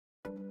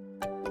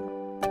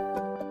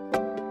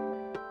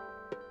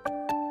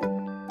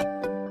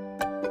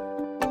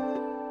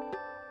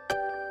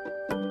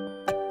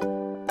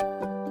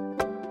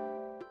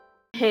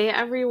Hey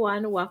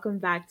everyone, welcome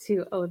back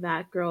to Oh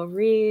That Girl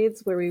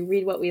Reads, where we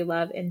read what we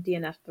love and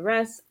DNF the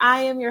rest.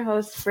 I am your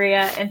host,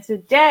 Bria, and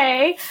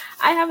today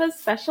I have a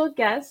special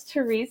guest,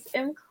 Terreece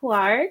and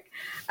Clarke.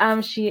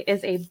 She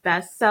is a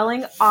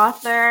best-selling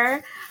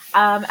author,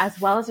 as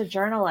well as a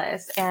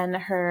journalist, and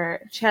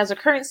she has a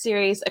current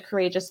series, A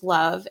Courageous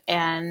Love,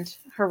 and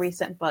her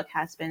recent book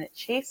has been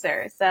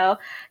Chaser. So,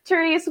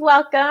 Terreece,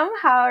 welcome.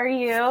 How are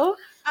you?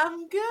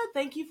 I'm good.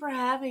 Thank you for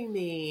having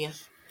me.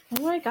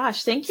 Oh my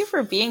gosh, thank you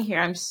for being here.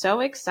 I'm so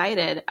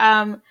excited.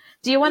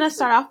 Do you want to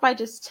start off by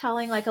just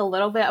telling like a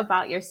little bit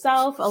about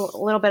yourself, a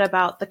little bit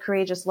about the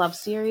Courageous Love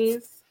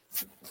series?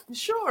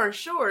 Sure.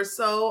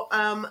 So,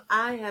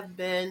 I have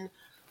been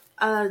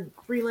a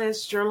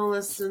freelance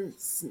journalist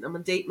since I'm gonna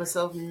date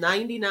myself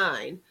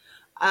 99.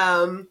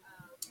 Um,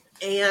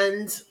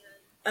 and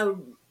I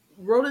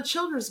wrote a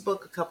children's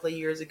book a couple of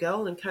years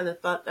ago and kind of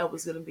thought that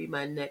was going to be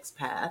my next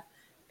path.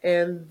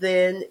 And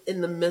then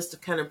in the midst of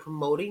kind of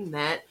promoting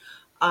that,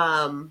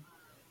 um,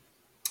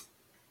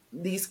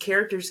 these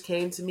characters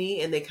came to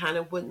me and they kind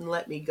of wouldn't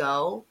let me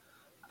go.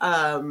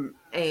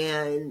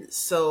 And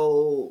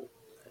so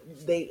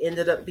they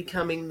ended up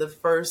becoming the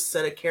first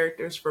set of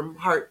characters from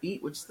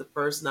Heartbeat, which is the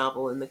first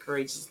novel in the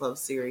Courageous Love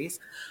series.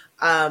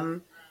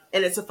 Um,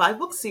 and it's a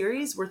 5-book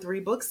series. We're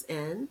 3 books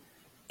in.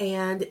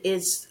 And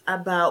it's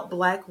about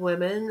Black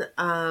women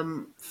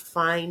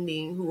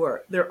finding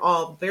they're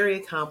all very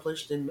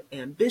accomplished and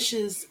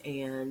ambitious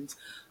and,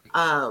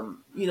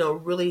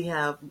 really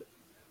have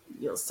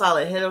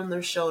solid head on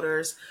their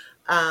shoulders.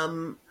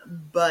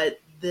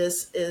 But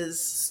this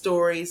is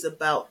stories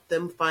about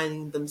them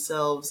finding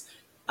themselves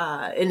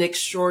in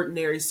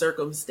extraordinary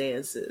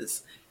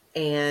circumstances.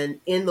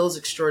 And in those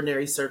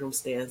extraordinary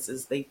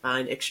circumstances, they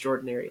find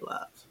extraordinary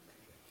love.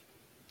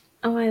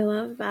 Oh, I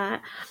love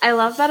that. I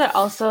love that it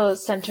also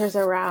centers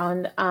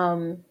around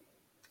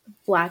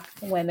Black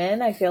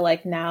women. I feel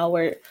like now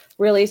we're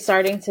really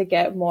starting to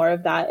get more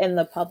of that in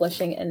the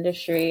publishing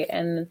industry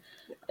and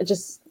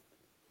just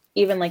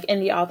even like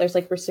indie authors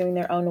like pursuing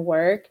their own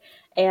work.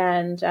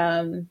 And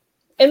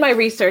in my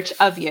research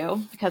of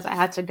you, because I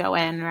had to go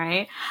in,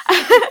 right?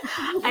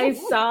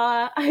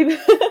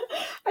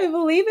 I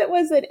believe it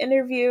was an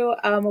interview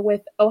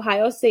with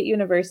Ohio State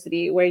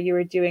University where you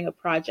were doing a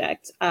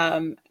project.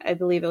 I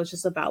believe it was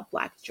just about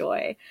Black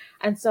joy.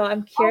 And so I'm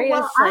Oh, curious,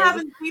 well, I like,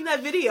 haven't seen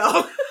that video.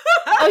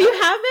 oh, you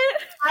haven't?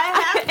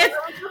 I haven't. It's, I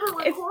was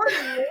never it's, recording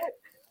it.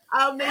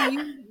 They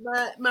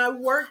used my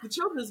work, the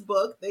children's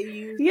book. They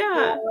used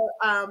yeah.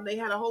 they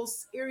had a whole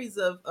series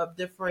of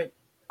different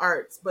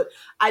arts, but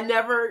I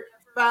never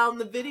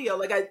found the video.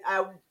 Like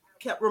I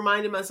kept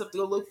reminding myself to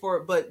go look for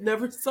it, but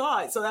never saw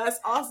it. So that's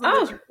awesome that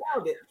Oh, you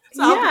found it.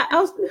 So I'll yeah.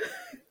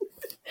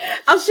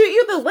 I'll shoot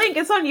you the link.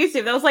 It's on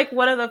YouTube. That was like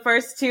one of the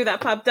first two that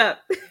popped up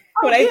when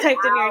oh, I get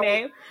typed in your out.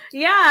 name.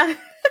 Yeah.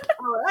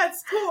 Oh,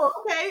 that's cool.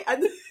 Okay.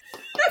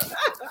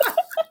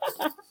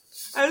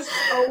 That's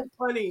so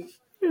funny.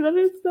 That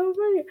is so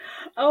funny.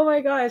 Oh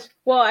my gosh.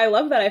 Well, I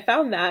love that I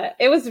found that.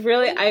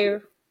 I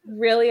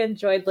really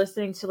enjoyed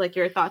listening to like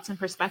your thoughts and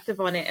perspective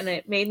on it. And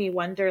it made me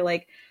wonder,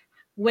 like,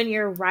 when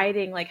you're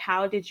writing, like,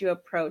 how did you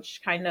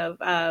approach kind of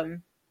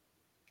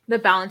the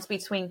balance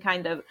between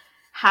kind of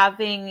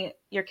having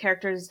your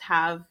characters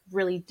have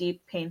really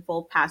deep,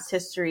 painful past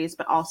histories,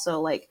 but also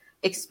like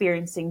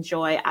experiencing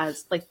joy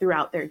as like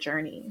throughout their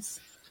journeys?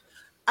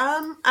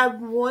 I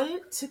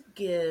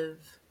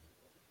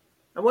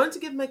wanted to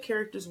give my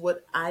characters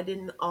what I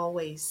didn't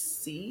always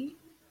see.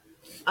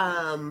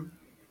 Um,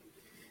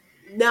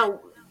 now,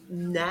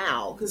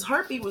 because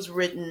Heartbeat was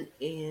written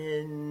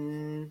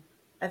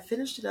I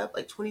finished it up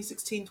like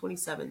 2016,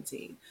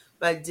 2017,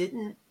 but I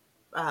didn't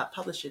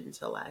publish it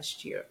until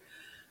last year.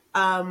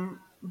 Um,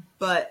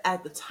 but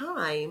at the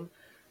time,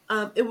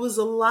 it was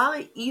a lot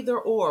of either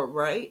or,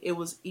 right? It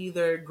was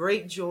either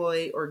great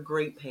joy or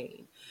great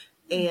pain.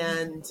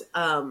 And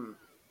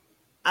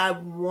I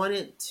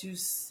wanted to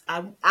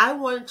I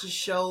wanted to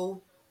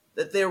show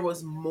that there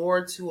was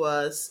more to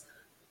us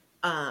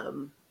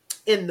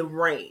in the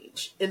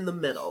range, in the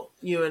middle.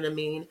 You know what I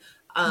mean?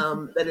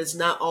 That it's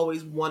not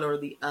always one or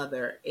the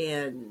other,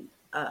 and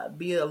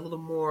be a little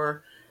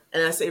more.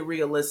 And I say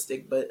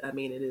realistic, but I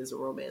mean it is a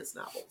romance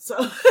novel, so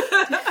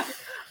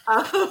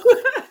um,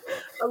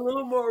 a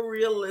little more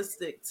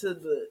realistic to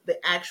the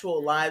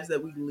actual lives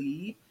that we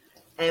lead,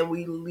 and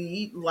we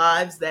lead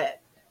lives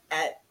at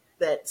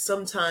that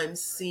sometimes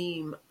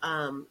seem,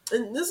 and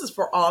this is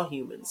for all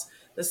humans,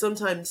 that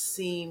sometimes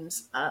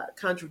seems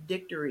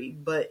contradictory,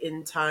 but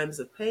in times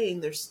of pain,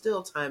 there's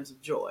still times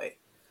of joy.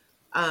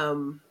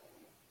 Um,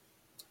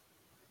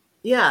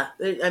 yeah,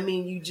 I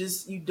mean,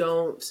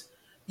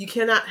 you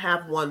cannot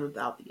have one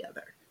without the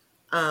other.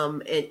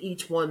 And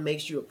each one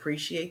makes you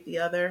appreciate the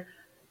other.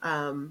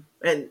 And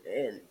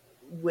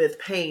with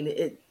pain,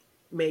 it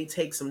may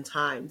take some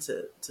time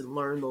to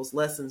learn those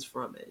lessons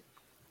from it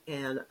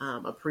and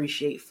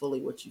appreciate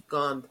fully what you've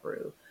gone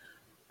through.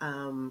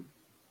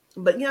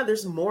 But yeah,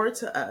 there's more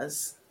to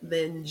us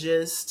than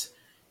just,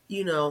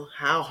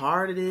 how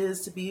hard it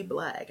is to be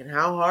black and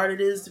how hard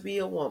it is to be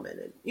a woman.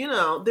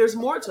 And, there's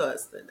more to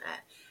us than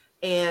that.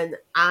 And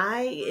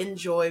I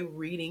enjoy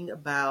reading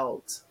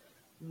about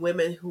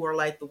women who are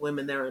like the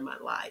women that are in my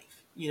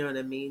life. You know what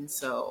I mean?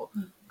 So,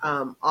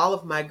 all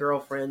of my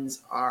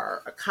girlfriends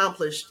are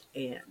accomplished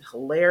and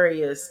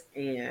hilarious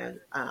and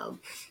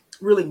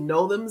really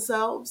know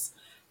themselves.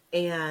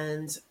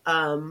 And,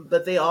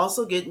 but they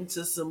also get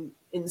into some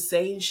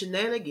insane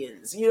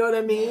shenanigans. You know what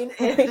I mean?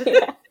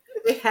 Yeah.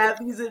 They have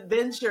these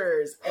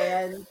adventures,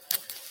 and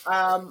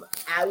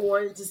I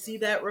wanted to see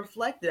that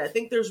reflected. I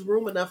think there's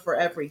room enough for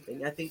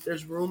everything. I think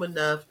there's room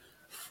enough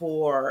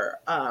for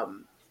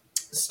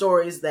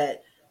stories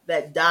that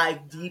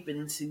dive deep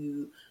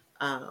into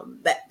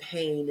that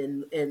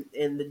pain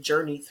and the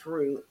journey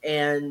through,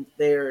 and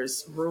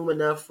there's room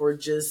enough for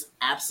just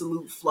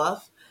absolute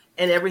fluff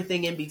and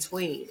everything in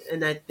between.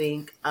 And I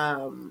think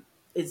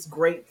it's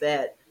great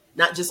that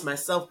not just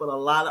myself but a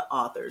lot of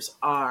authors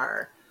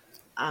are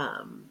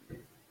um,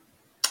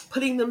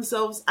 putting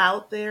themselves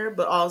out there,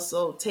 but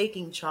also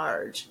taking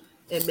charge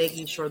and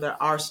making sure that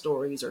our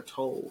stories are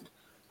told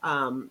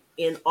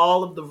in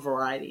all of the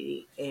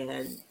variety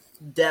and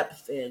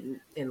depth and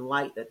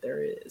light that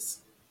there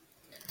is.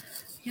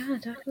 Yeah,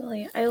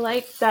 definitely. I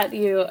like that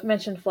you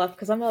mentioned fluff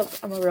because I'm a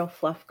real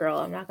fluff girl.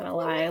 I'm not gonna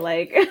lie.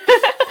 Like,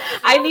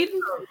 I need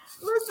I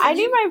Listen,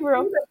 need you my need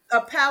real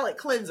a palate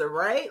cleanser,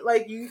 right?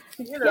 Like yes,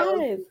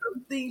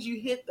 some things you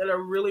hit that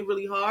are really,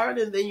 really hard,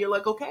 and then you're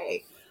like,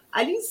 okay,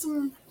 I need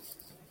some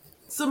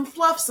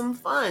fluff, some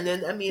fun,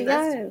 and I mean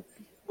that's yes.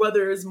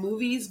 whether it's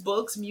movies,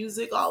 books,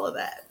 music, all of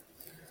that.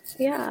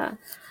 Yeah.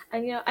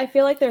 And I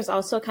feel like there's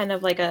also kind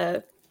of like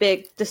a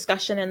big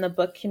discussion in the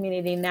book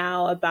community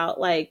now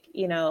about like,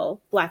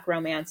 black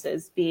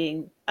romances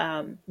being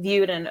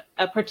viewed in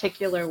a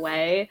particular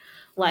way.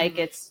 Like Mhm.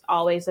 it's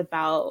always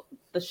about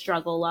the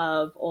struggle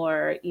of,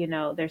 or,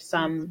 there's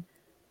some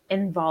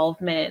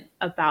involvement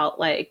about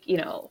like,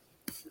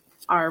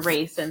 our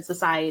race and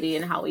society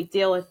and how we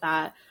deal with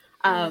that.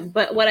 Mhm.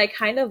 But what I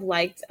kind of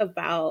liked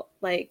about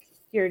like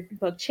your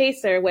book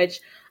Chaser, which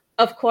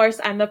of course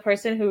I'm the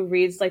person who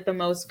reads like the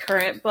most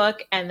current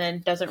book and then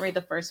doesn't read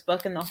the first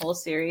book in the whole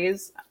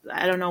series.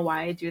 I don't know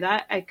why I do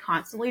that. I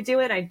constantly do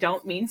it. I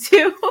don't mean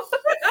to.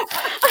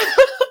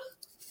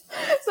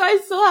 So I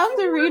still have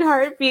to read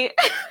Heartbeat.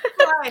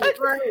 Right,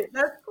 right.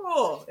 That's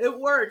cool. It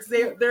works.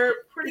 They're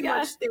pretty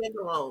much Yeah.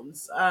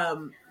 standalones.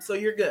 So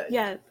you're good.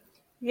 Yes.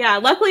 Yeah.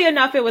 Luckily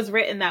enough, it was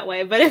written that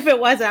way. But if it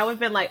wasn't, I would have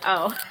been like,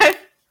 oh,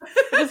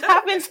 this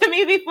happened to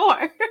me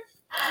before.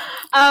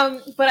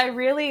 But I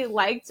really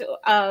liked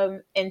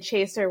in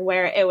Chaser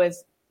where it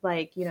was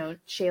like,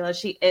 Shayla,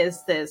 she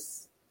is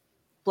this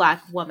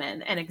black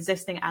woman and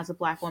existing as a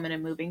black woman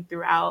and moving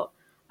throughout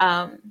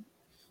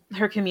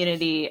her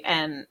community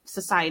and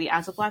society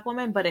as a black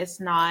woman, but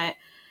it's not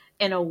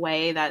in a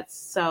way that's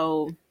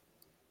so,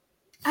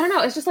 I don't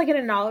know, it's just like an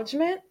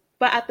acknowledgement,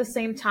 but at the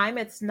same time,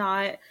 it's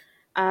not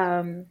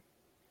um,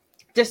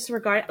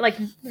 disregard, like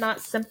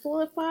not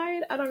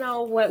simplified. I don't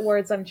know what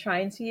words I'm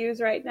trying to use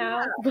right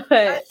now, I,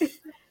 but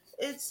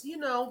it's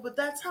but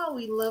that's how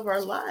we live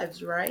our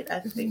lives, right? I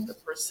think the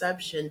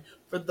perception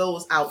for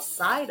those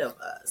outside of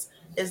us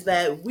is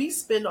that we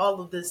spend all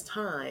of this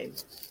time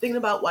thinking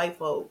about white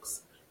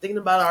folks, thinking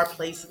about our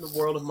place in the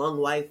world among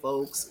white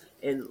folks,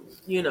 and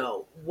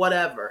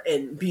whatever,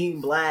 and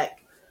being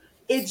black.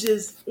 It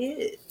just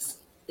is.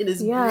 It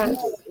is breathing.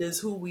 yes. It is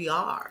who we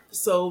are.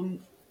 So,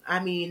 I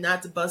mean,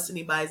 not to bust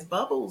anybody's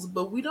bubbles,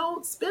 but we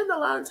don't spend a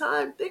lot of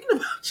time thinking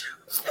about you.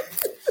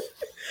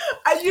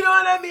 You know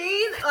what I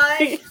mean?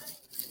 Like,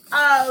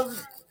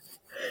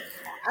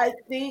 I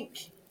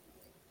think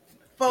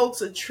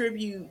folks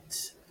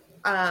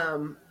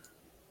um,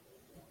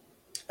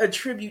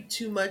 attribute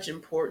too much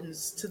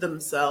importance to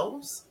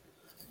themselves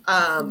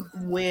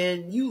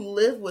when you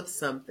live with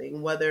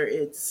something, whether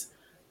it's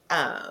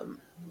um,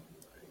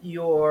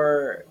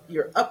 your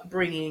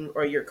upbringing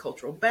or your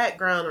cultural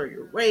background or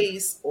your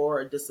race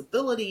or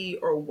disability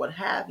or what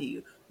have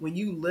you. When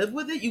you live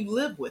with it, you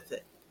live with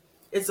it.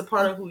 It's a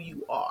part of who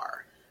you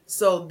are.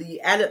 So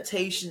the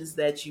adaptations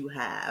that you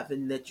have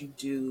and that you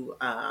do,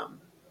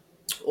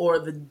 or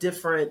the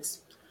different,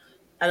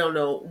 I don't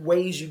know,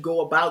 ways you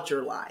go about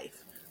your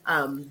life,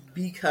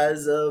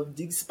 because of,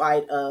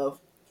 despite of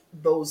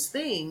those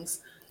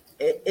things,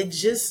 it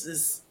just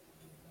is.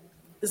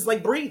 It's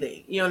like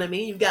breathing. You know what I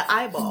mean? You've got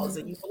eyeballs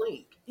and you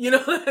blink. You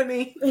know what I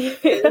mean? And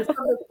if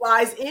something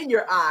flies in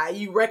your eye,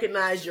 you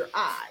recognize your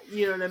eye.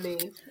 You know what I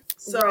mean?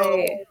 So,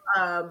 Right.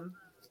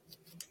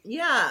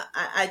 yeah,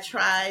 I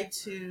try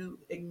to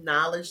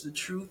acknowledge the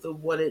truth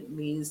of what it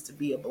means to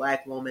be a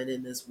black woman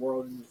in this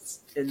world,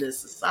 in this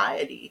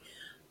society.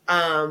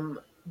 Um,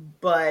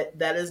 but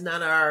that is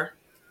not our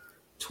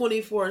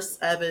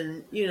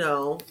 24/7,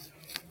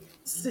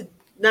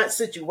 not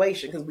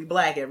situation, because we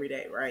black every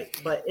day, right?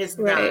 But it's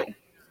not Right.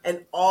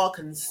 an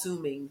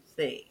all-consuming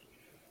thing.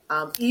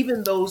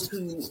 Even those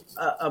who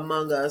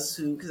among us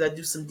who, because I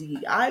do some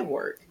DEI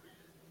work,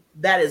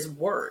 that is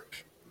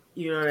work.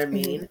 You know what I Mhm.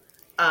 mean?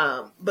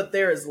 But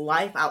there is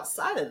life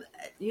outside of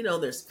that.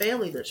 There's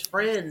family, there's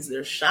friends,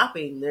 there's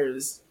shopping,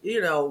 there's,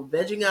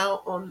 vegging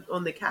out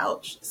on the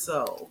couch.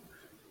 So,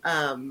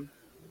 um,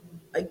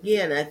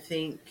 again, I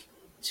think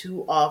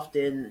too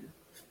often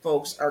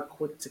folks are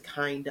quick to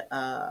kind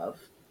of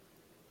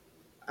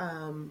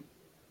um,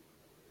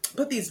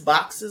 put these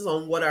boxes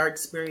on what our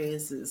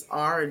experiences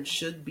are and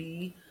should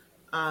be,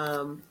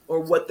 or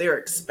what they're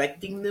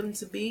expecting them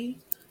to be.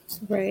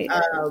 Right.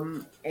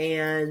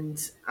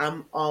 And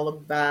I'm all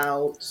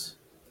about,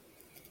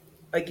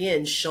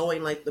 again,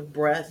 showing like the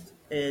breadth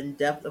and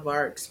depth of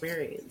our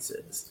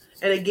experiences.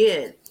 And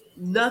again,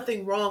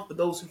 nothing wrong for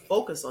those who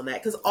focus on that,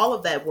 because all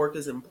of that work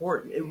is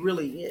important. It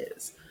really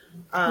is.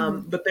 Hmm.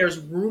 But there's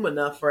room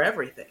enough for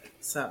everything.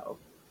 So,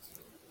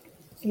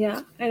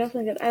 Yeah, I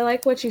definitely did. I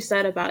like what you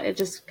said about it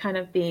just kind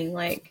of being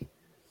like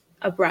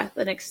a breath,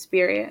 an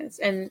experience.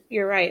 And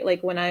you're right.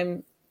 Like when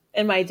I'm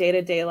in my day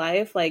to day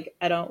life, like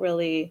I don't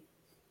really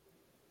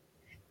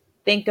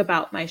think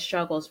about my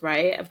struggles,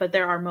 right? But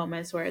there are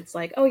moments where it's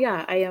like, oh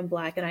yeah, I am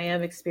black and I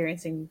am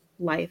experiencing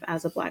life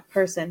as a black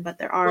person. But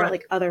there are right,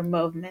 like other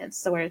moments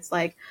so where it's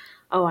like,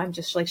 oh, I'm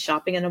just like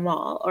shopping in a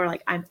mall or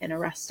like I'm in a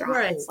restaurant.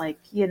 right, It's like,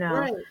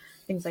 right.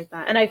 things like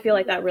that. And I feel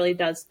like that really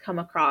does come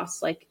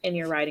across like in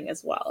your writing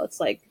as well. It's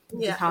like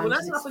just Yeah. how I'm When I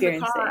just hop in the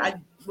car,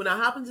 experiencing. when I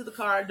hop into the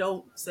car, I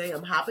don't say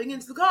I'm hopping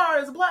into the car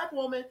as a black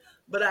woman,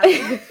 but I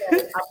do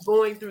say I'm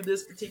going through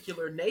this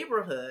particular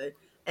neighborhood,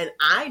 and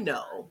I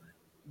know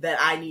that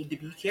I need to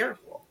be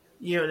careful.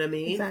 You know what I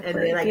mean? And then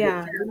Exactly. I get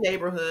Yeah. to the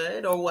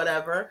neighborhood or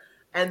whatever,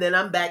 and then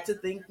I'm back to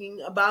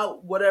thinking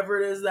about whatever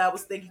it is that I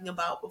was thinking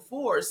about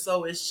before.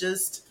 So it's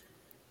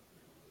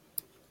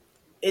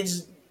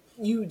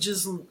you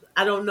just,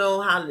 I don't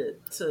know how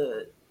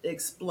to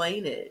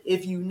explain it.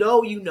 If you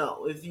know, you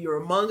know. If you're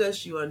among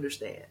us, you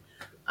understand.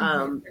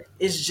 Hmm.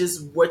 It's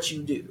just what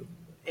you do.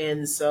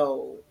 And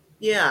so,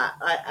 yeah,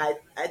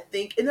 I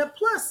think, and then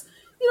plus,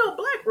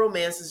 black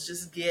romances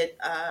just get,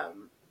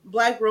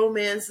 black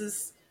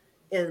romances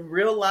in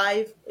real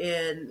life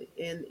and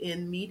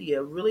in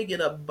media really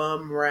get a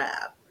bum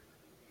rap.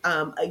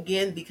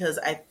 Again, because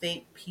I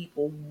think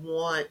people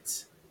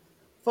want,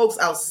 folks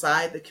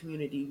outside the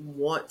community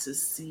want to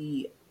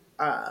see,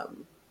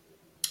 um,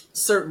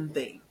 certain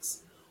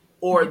things,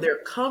 or Hmm. they're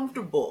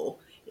comfortable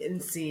in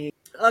seeing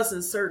us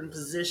in certain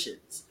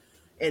positions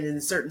and in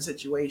certain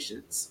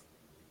situations.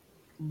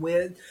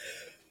 When,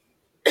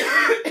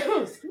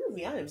 excuse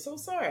me, I am so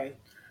sorry.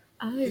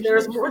 Oh, you're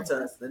There's totally more fine.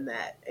 to us than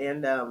that,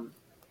 and the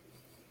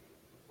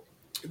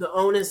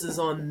onus is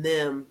on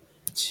them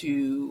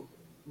to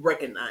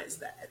recognize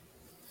that.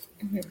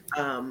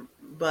 Hmm.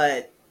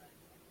 But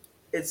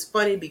it's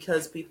funny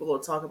because people will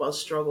talk about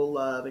struggle,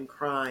 love, and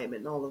crime,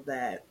 and all of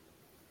that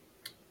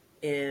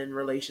in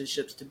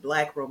relationships to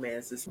black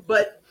romances,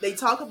 but they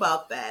talk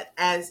about that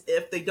as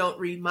if they don't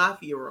read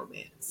mafia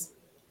romance.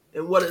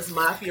 And what is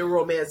mafia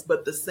romance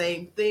but the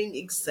same thing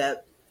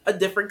except a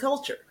different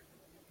culture?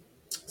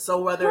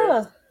 So whether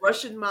Huh. it's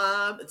Russian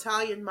mob,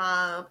 Italian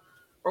mob,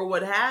 or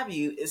what have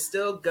you, it's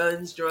still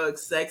guns,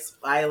 drugs, sex,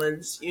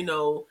 violence.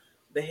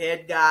 The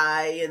head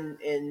guy, and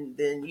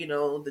then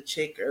the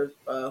chick or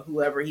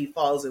whoever he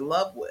falls in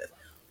love with.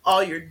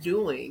 All you're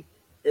doing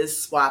is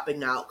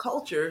swapping out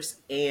cultures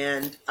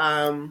and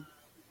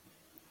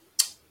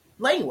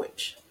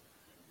language.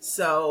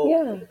 So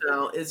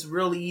Yeah. it's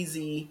real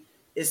easy,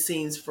 it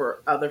seems,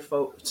 for other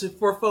folks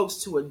for folks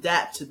to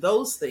adapt to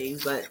those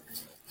things, but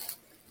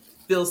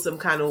feel some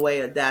kind of way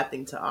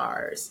adapting to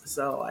ours.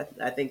 So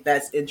I think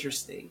that's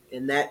interesting,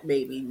 and that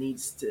maybe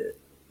needs to,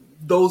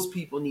 those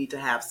people need to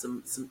have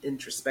some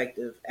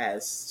introspective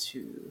as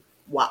to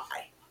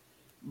why.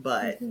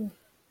 But Hmm.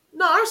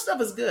 no, our stuff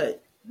is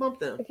good. Bump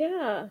them.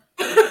 Yeah.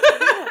 Yeah.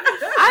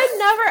 I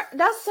never,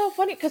 that's so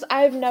funny because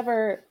I've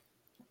never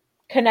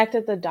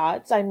connected the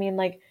dots. I mean,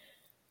 like,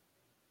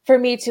 for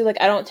me too, like,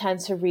 I don't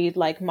tend to read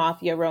like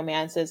mafia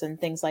romances and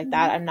things like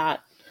that. Hmm.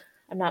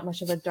 I'm not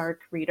much of a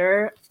dark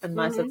reader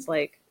unless Hmm. it's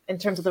like in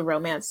terms of the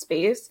romance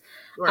space.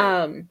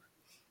 Right. Um,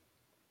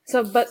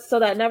 so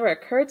that never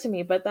occurred to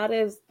me, but that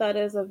is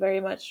a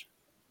very much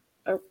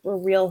a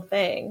real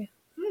thing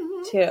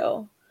Hmm.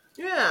 too.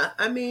 Yeah,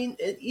 I mean,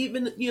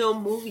 even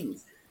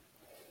movies.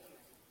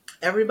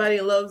 Everybody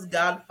loves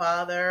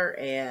Godfather,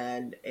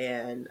 and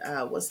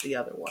what's the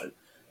other one?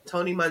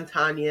 Tony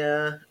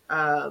Montana,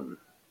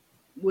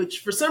 which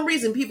for some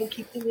reason people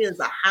keep thinking is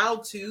a how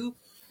to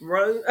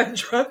run a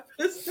drug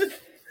business.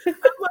 I'm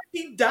like,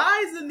 he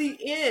dies in the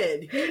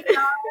end. He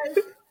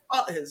dies.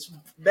 His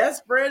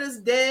best friend is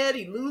dead.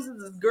 He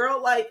loses his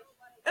girl. Like,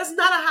 that's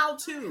not a how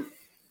to.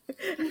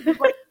 He was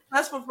like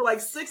successful for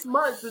like 6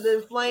 months and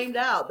then flamed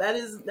out. That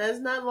is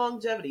not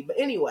longevity. But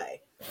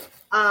anyway,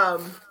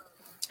 um,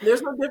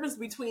 there's no difference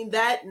between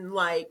that and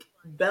like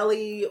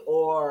Belly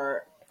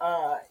or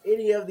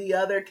any of the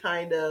other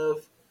kind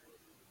of,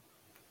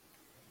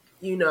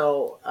 you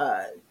know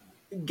uh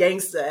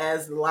gangsta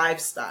as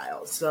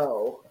lifestyle.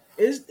 So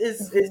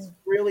it's Hmm.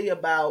 really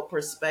about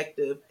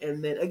perspective,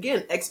 and then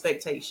again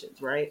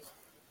expectations, right?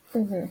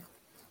 Hmm.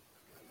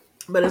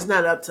 but it's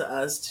not up to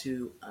us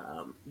to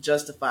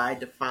justify,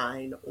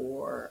 define,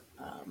 or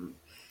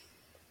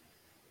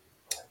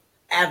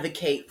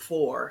advocate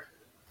for,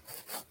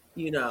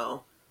 you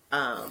know,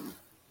 um,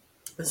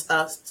 it's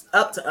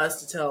up to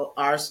us to tell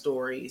our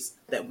stories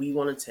that we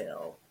want to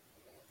tell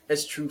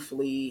as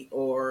truthfully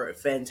or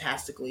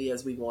fantastically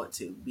as we want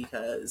to.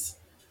 Because,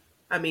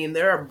 I mean,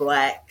 there are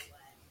Black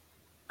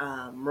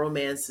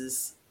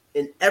romances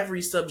in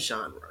every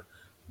subgenre,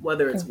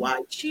 whether it's Mhm.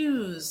 white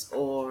shoes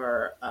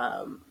or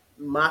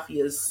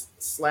mafias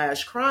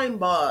slash crime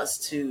boss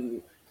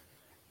to,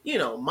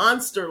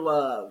 monster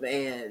love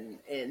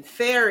and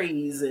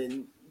fairies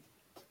and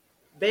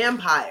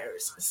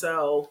vampires.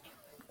 So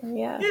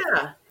Yeah.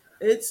 yeah,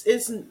 it's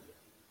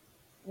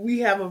we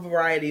have a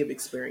variety of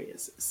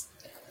experiences.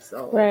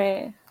 So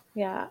Right.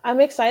 Yeah. I'm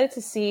excited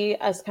to see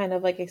us kind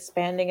of like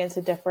expanding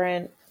into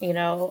different,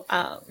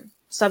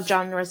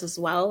 subgenres as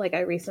well. Like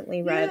I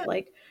recently read yeah,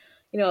 like,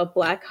 a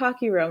Black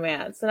hockey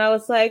romance, and I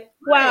was like,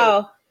 right,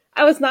 wow,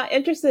 I was not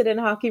interested in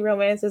hockey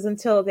romances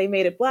until they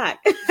made it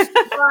Black.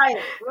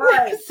 right.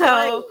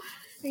 So, What's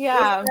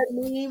yeah. that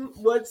meme?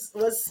 What's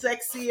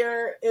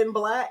sexier in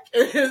Black?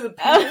 The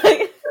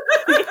penis.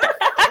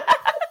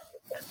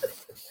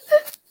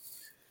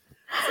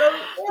 So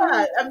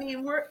yeah, I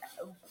mean,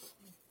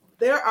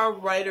 there are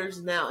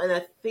writers now, and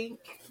I think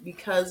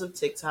because of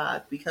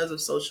TikTok, because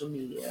of social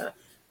media,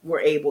 we're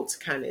able to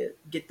kind of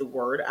get the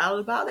word out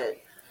about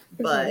it.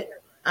 Mhm. But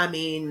I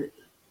mean,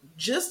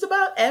 just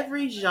about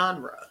every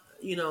genre,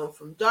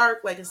 from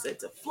dark, like I said,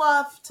 to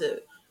fluff,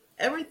 to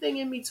everything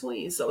in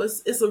between. So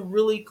it's a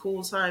really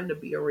cool time to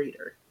be a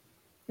reader.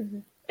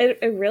 Mhm. It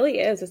really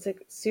is. It's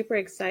like super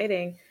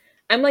exciting.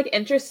 I'm like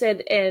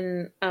interested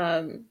in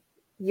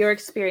your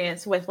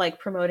experience with like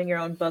promoting your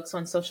own books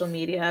on social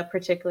media,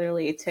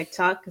 particularly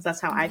TikTok, because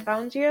that's how I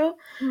found you.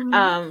 Mhm.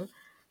 Um,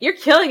 you're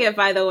killing it,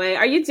 by the way.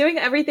 Are you doing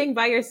everything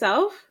by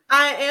yourself?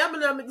 I am,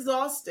 and I'm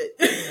exhausted.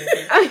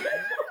 I,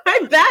 I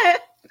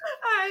bet.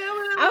 I am,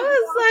 and I I'm was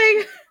exhausted.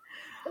 like,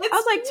 I was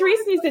It's like,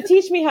 Terreece needs to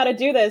teach me how to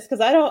do this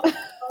because I don't.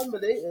 fun,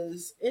 but it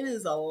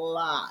is a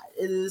lot.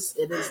 It is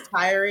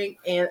tiring,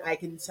 and I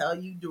can tell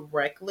you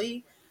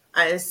directly,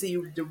 I see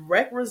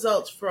direct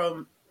results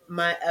from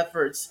my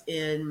efforts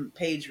in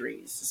page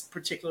reads,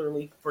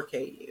 particularly for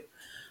KU.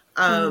 Mhm.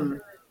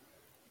 Um,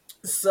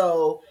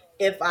 so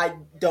if I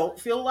don't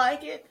feel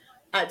like it,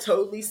 I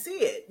totally see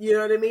it. You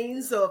know what I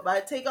mean? So if I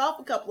take off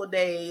a couple of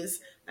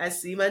days, I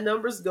see my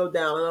numbers go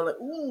down, and I'm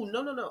like, ooh,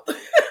 no, no, no.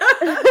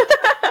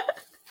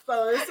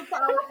 So it's a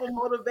powerful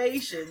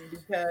motivation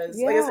because,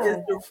 like I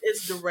said, Yeah.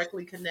 it's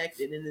directly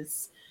connected, and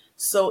it's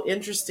so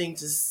interesting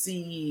to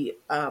see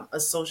a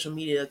social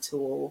media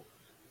tool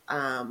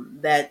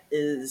that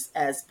is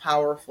as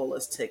powerful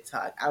as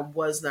TikTok. I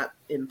was not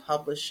in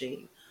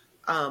publishing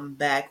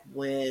back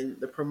when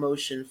the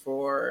promotion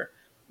for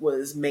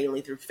was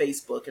mainly through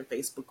Facebook and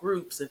Facebook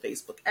groups and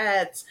Facebook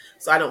ads,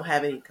 so I don't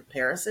have any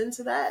comparison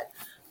to that.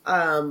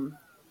 Um,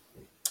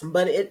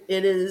 but it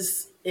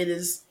is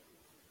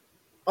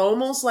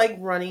almost like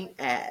running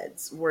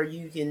ads where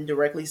you can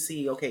directly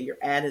see, okay, your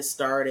ad has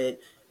started,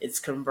 it's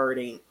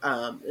converting,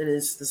 and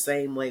it's the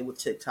same way with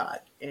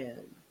TikTok.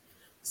 And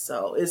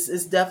so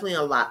it's definitely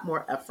a lot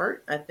more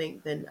effort, I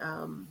think, than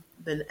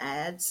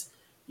ads.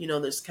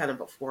 There's kind of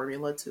a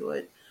formula to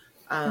it.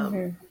 um,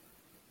 Hmm.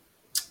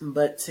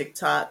 but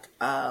TikTok,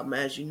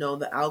 as you know,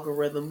 the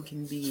algorithm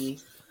can be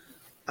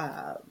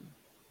um,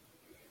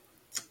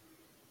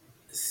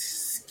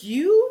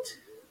 skewed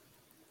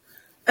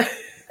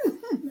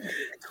Don't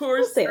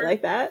towards say it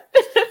like that.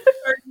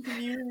 certain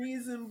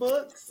communities and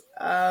books.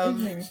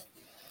 Hmm.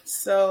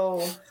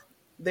 So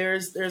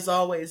there's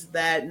always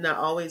that, and I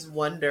always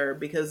wonder,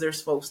 because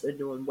there's folks that are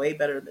doing way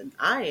better than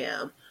I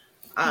am,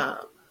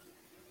 um,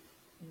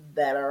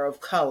 that are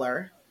of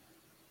color,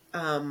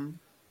 um,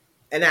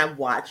 and I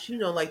watch,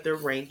 like their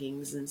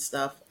rankings and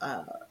stuff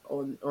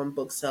on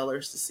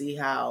booksellers to see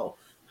how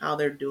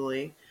they're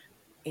doing,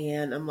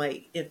 and I'm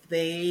like, if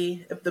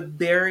the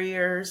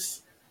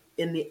barriers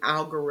in the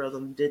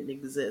algorithm didn't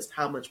exist,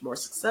 how much more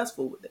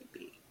successful would they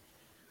be?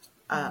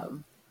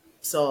 Um,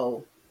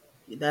 so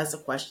that's a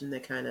question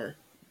that kind of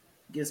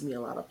gives me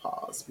a lot of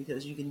pause,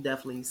 because you can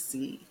definitely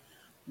see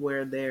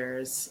where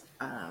there's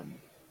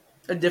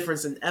a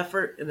difference in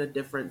effort and a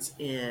difference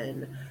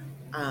in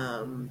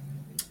um,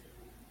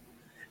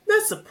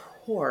 not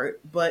support,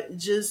 but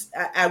just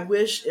I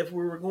wish if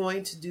we were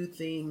going to do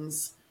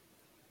things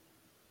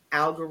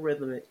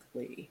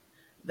algorithmically,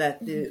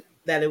 that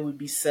it would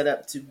be set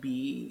up to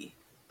be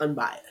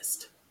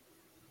unbiased.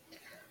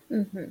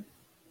 Hmm.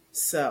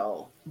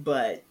 So,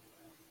 but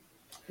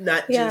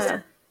not just,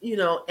 Yeah.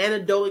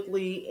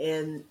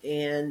 anecdotally,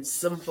 and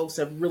some folks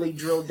have really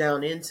drilled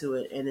down into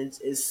it, and it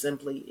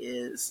simply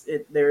is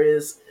it there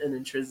is an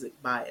intrinsic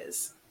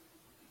bias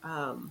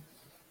um,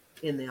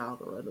 in the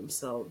algorithm.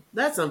 So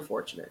that's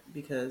unfortunate,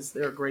 because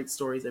there are great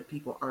stories that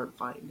people aren't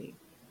finding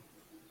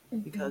Hmm.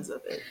 because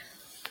of it.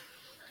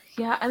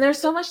 Yeah, and there's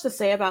so much to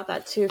say about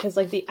that too, because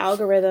like the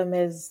algorithm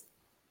is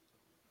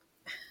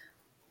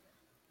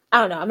I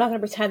don't know. I'm not going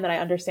to pretend that I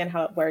understand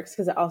how it works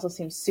because it also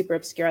seems super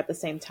obscure at the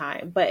same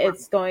time. But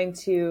it's going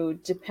to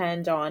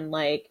depend on,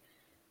 like,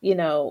 you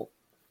know,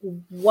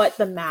 what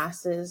the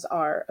masses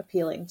are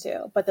appealing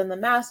to. But then the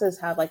masses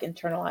have like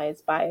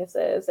internalized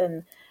biases,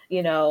 and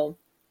you know,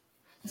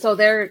 so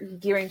they're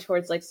gearing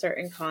towards like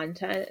certain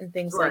content and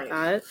things like Right.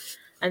 that.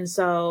 And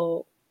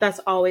so that's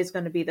always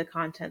going to be the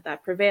content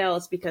that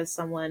prevails because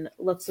someone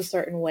looks a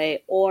certain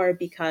way or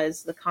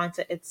because the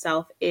content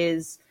itself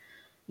is,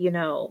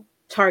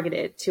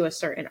 targeted to a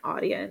certain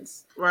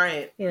audience.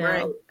 Right.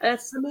 Right.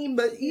 That's I mean,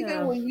 but even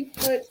yeah. when you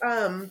put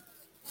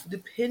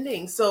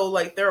depending, so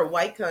like there are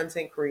white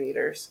content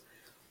creators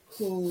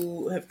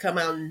who have come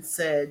out and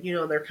said,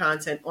 their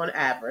content on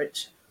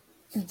average,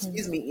 Mhm.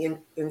 excuse me,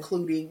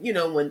 including,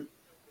 when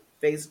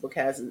Facebook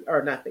has,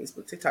 or not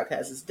Facebook, TikTok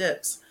has its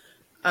dips,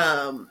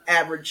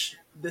 average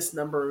this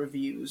number of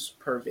views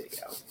per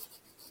video.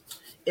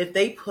 If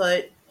they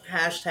put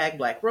hashtag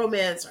black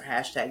romance or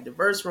hashtag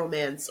diverse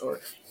romance or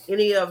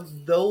any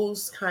of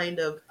those kind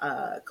of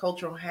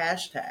cultural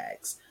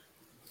hashtags,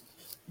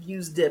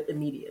 views dip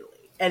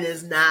immediately. And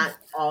is not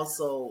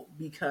also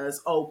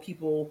because,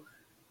 people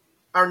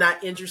are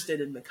not interested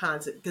in the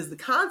content, because the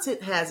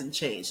content hasn't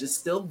changed. It's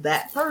still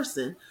that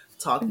person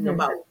talking Mhm.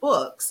 about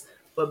books,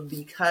 but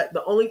because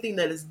the only thing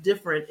that is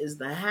different is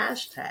the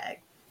hashtag.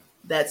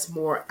 That's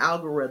more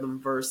algorithm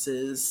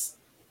versus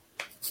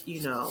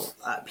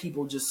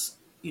people just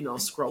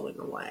scrolling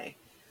away.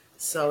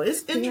 So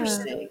it's Yeah.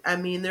 interesting. I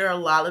mean, there are a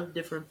lot of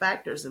different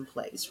factors in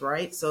place,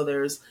 right? So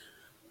there's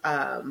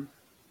and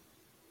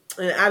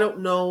I don't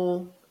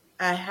know,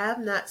 I have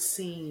not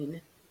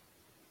seen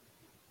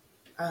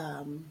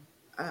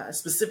a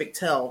specific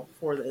tell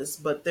for this,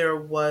 but there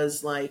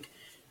was like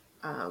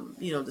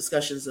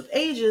discussions of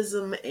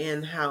ageism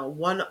and how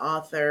one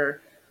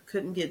author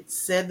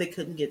said they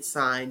couldn't get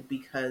signed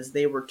because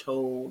they were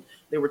told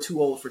they were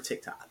too old for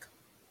TikTok.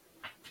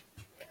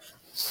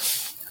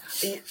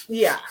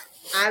 Yeah,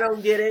 I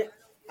don't get it.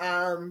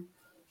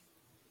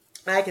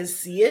 I can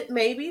see it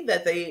maybe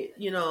that they,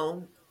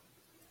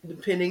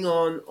 depending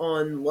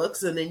on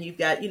looks, and then you've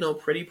got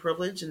pretty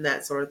privilege and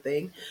that sort of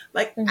thing.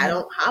 Like I Mhm.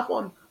 don't hop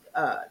on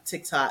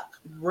TikTok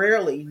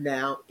rarely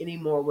now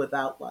anymore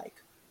without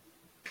like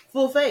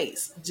full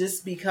face,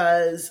 just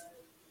because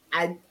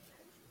I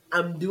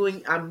I'm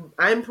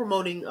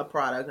promoting a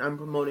product. I'm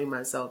promoting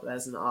myself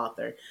as an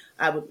author.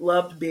 I would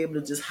love to be able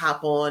to just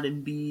hop on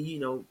and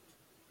be,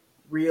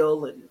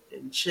 real and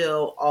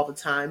chill all the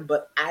time.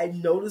 But I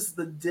noticed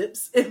the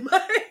dips in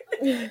my,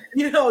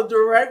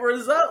 direct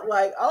result.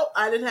 Like, oh,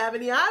 I didn't have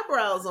any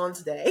eyebrows on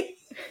today.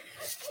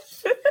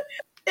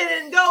 It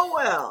didn't go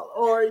well.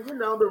 Or,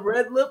 the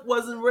red lip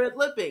wasn't red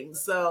lipping.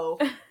 So,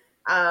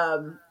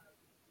 um,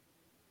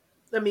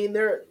 I mean,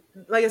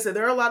 like I said,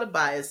 there are a lot of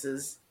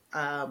biases.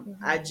 I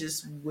Mhm.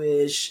 just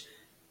wish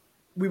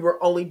we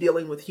were only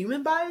dealing with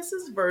human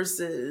biases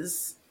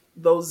versus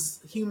those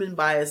human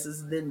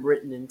biases then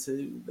written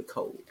into the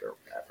code or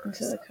whatever.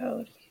 Into So, the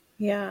code.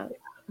 Yeah.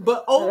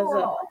 but That is a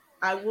overall,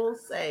 I will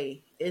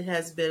say it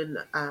has been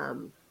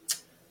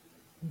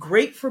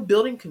great for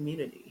building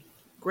community,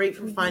 great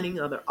for mhm. finding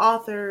other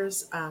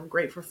authors,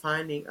 great for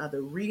finding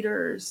other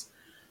readers,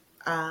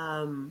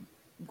 um,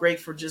 great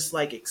for just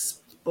like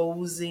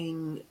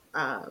exposing.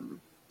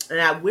 And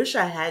I wish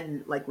I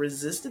hadn't like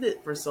resisted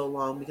it for so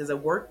long because I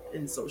worked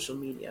in social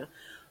media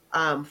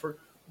for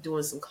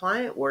doing some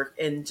client work,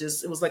 and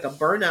just it was like a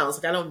burnout. It's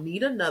like I don't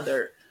need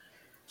another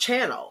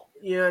channel.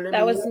 You know what I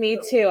That mean? was me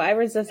too. I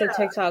resisted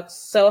TikTok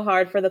so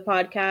hard for the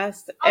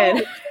podcast, and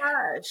Oh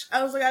gosh.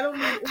 I was like, I don't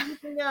need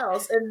anything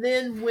else. And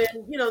then when,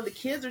 the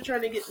kids are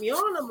trying to get me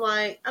on, I'm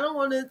like, I don't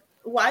want to,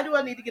 why do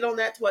I need to get on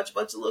that to watch a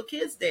bunch of little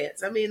kids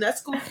dance? I mean,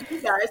 that's cool for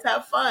you guys,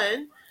 have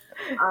fun.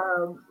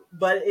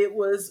 But it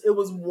was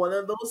one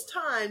of those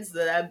times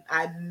that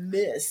I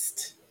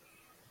missed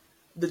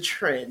the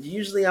trend.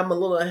 Usually I'm a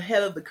little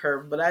ahead of the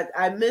curve, but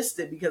I missed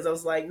it because I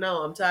was like,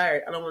 no, I'm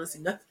tired. I don't want to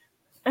see nothing.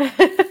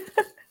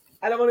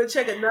 I don't want to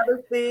check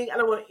another thing. I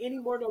don't want any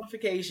more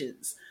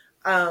notifications.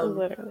 Um,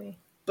 literally.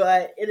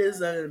 but it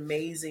is an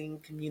amazing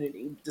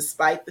community,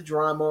 despite the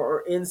drama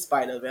or in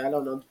spite of it. I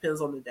don't know. It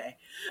depends on the day.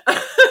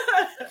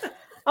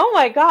 Oh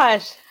my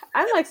gosh.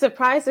 I'm like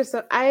surprised.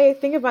 I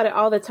think about it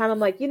all the time. I'm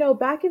like,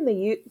 back in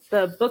the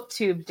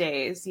booktube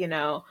days,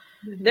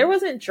 there Mhm.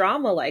 wasn't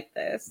drama like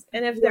this.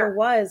 And if there Yeah,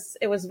 was,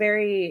 it was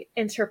very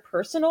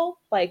interpersonal,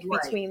 like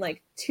right, between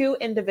like two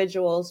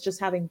individuals just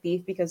having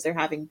beef because they're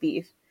having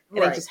beef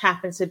and it right, just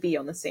happens to be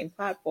on the same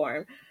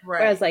platform.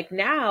 Whereas right. like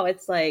now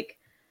it's like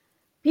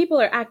people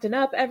are acting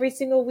up every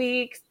single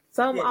week.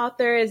 Some Yeah,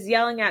 author is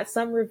yelling at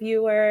some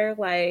reviewer,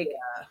 like,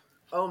 yeah.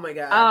 Oh my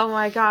gosh, oh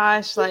my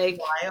gosh, it's like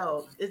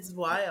wild. It's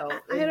wild,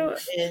 I and don't.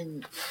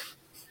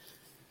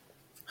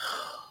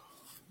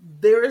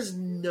 there is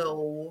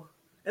no,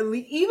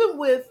 even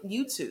with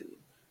YouTube,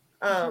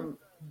 um,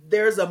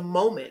 there's a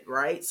moment,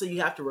 right? So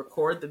you have to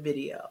record the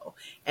video,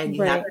 and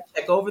you have Right.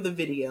 to check over the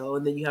video,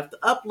 and then you have to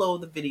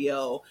upload the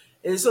video,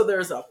 and so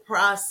there's a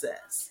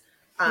process.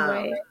 Um,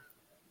 Right.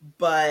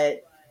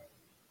 but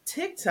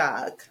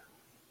TikTok,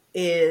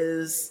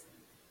 is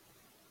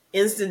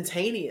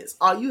instantaneous.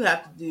 All you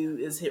have to do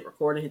is hit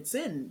record and hit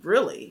send,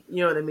 really.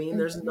 You know what I mean?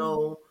 There's Mhm.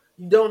 no,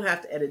 you don't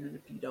have to edit it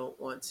if you don't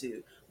want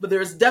to. But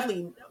there's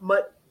definitely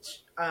much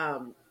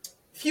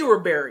fewer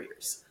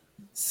barriers.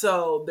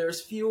 So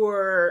there's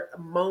fewer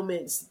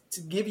moments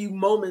to give you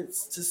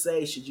moments to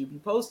say, should you be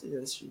posting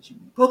this? Should you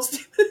be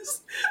posting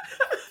this?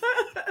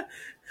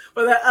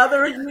 For that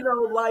other,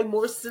 like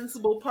more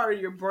sensible part of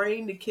your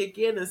brain to kick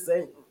in and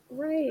say,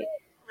 Right.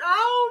 I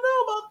don't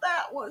know about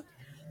that one.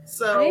 I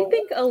So,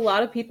 think a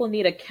lot of people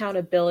need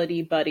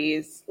accountability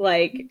buddies,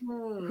 like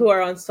who hmm.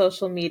 are on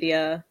social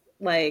media.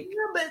 Like,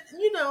 Yeah, but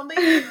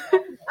they reach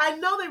out. I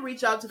know they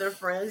reach out to their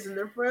friends, and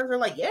their friends are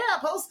like, "Yeah,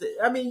 post it."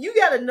 I mean, you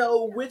got to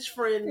know which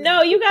friends.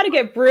 no, you got to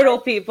get brutal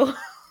people.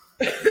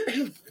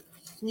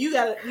 You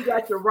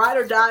got your ride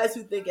or dies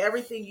who think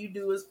everything you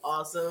do is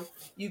awesome.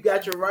 You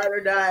got your ride or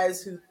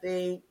dies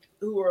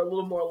who are a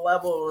little more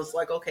level, and it's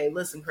like, okay,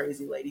 listen,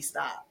 crazy lady,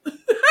 stop.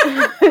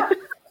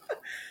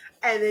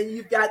 And then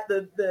you've got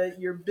the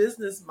your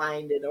business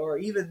minded or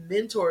even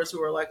mentors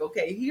who are like,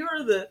 okay, here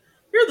are the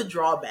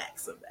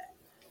drawbacks of that.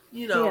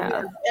 Yeah.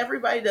 Because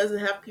everybody doesn't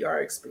have PR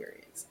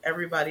experience.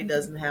 Everybody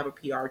doesn't have a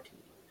PR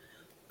team.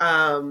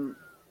 Um,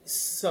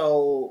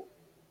 so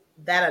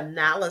that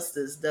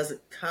analysis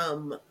doesn't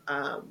come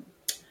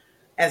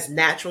as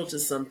natural to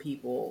some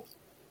people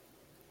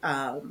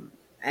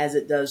as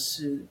it does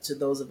to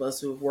those of us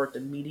who have worked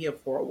in media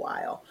for a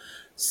while.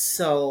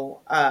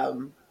 So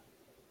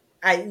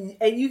and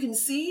you can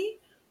see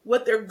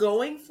what they're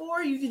going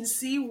for. You can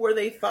see where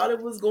they thought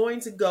it was going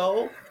to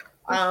go,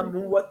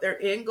 what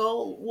their end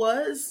goal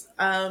was.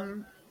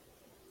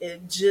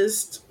 It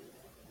just,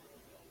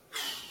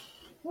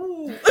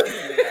 ooh.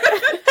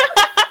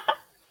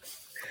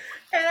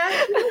 And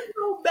I feel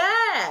so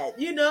bad,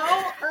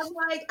 I'm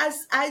like,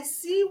 I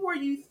see where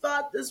you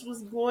thought this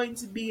was going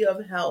to be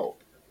of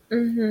help.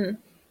 Hmm.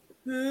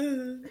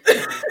 And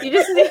You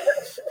just need,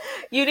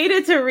 you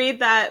needed to read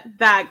that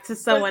back to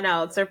someone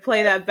else or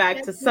play that back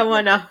to just let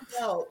someone else. you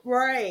know,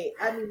 right?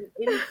 I mean,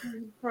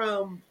 anything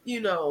from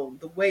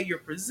the way you're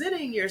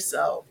presenting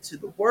yourself to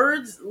the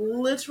words,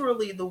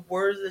 literally the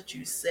words that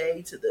you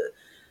say to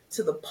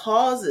the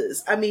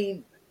pauses. I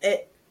mean,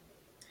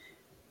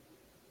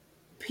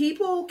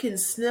 people can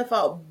sniff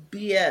out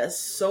BS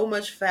so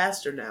much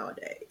faster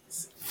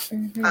nowadays.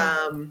 Hmm.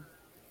 Um,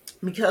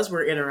 because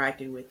we're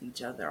interacting with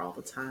each other all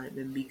the time,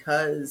 and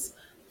because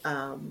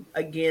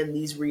again,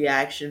 these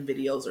reaction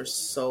videos are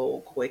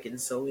so quick and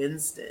so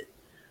instant,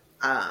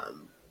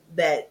 um,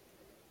 that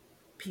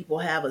people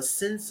have a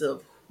sense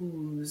of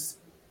who's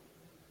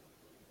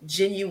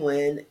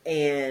genuine,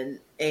 and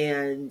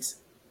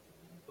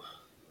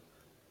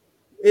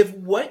if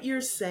what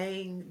you're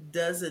saying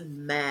doesn't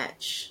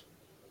match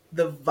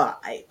the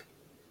vibe,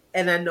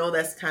 and I know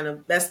that's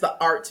the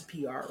art to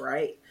PR,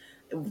 right?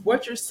 If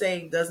what you're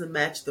saying doesn't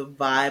match the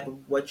vibe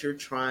of what you're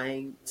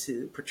trying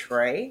to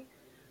portray,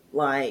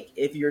 like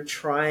if you're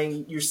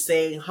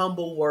saying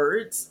humble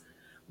words,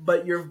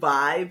 but your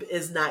vibe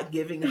is not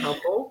giving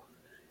humble,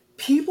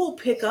 people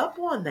pick up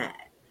on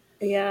that.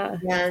 Yeah.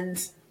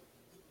 And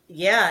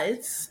yeah,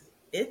 it's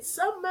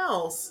something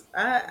else.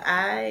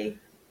 I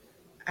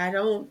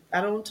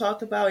don't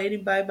talk about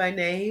anybody by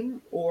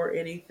name or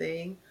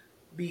anything,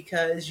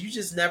 because you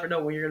just never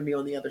know when you're going to be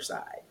on the other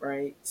side,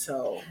 right?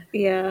 So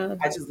Yeah.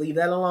 I just leave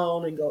that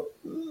alone and go,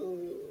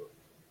 ooh.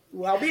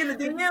 Well, I'll be in the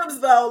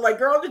DMs though. Like,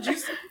 girl, did you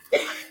see?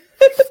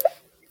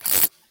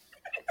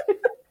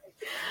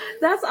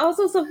 That's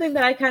also something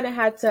that I kind of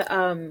had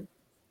to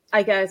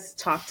I guess,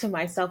 talk to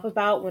myself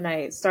about when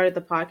I started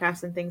the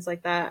podcast and things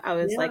like that. I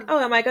was like, Yeah, oh,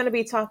 am I going to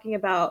be talking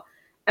about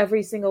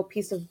every single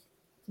piece of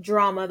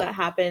drama that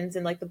happens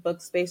in like the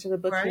book space or the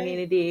book right,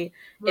 community?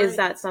 Is right,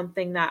 that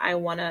something that I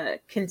want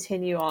to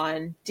continue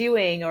on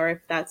doing, or if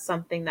that's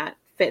something that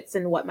fits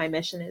in what my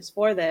mission is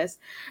for this?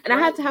 And I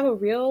right. had to have a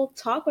real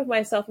talk with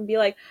myself and be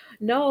like,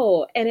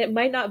 no, and it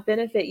might not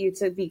benefit you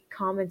to be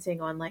commenting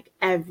on like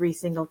every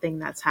single thing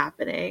that's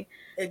happening.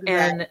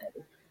 And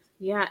Exactly.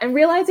 yeah, and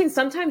realizing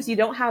sometimes you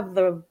don't have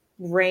the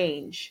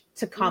range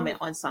to Mm, comment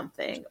on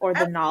something or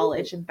the absolutely.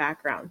 knowledge and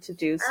background to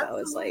do so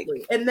is Absolutely.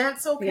 like, And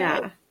that's okay.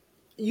 yeah.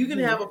 You can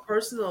Hmm. have a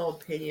personal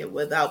opinion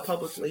without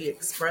publicly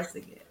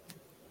expressing it.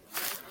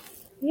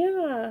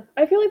 Yeah.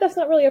 I feel like that's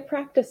not really a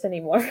practice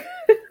anymore.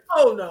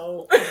 Oh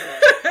no.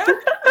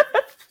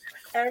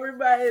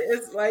 Everybody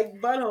is like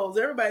buttholes.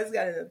 Everybody's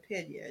got an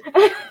opinion.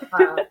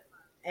 Um,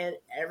 and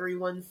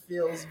everyone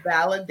feels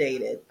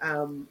validated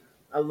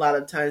a lot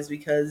of times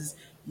because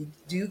you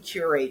do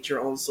curate your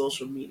own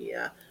social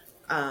media.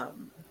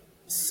 Um,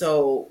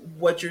 so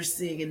what you're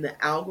seeing in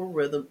the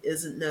algorithm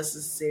isn't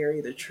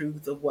necessarily the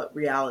truth of what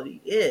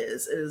reality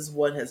is. It is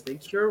what has been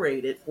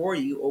curated for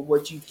you, or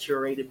what you've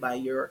curated by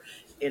your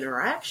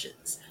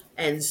interactions.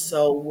 And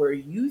so where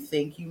you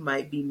think you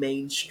might be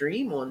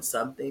mainstream on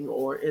something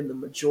or in the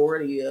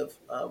majority of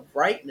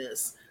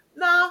rightness,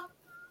 nah,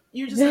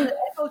 you're just in the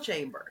echo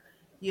chamber.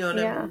 You know what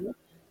I Yeah. mean?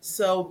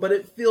 So, but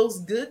it feels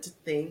good to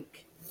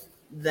think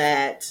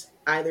that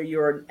either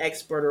you're an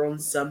expert on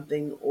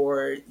something,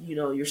 or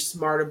you're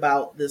smart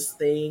about this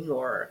thing,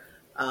 or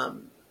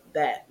um,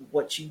 that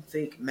what you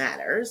think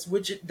matters,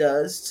 which it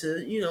does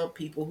to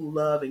people who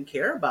love and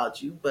care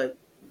about you, but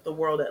the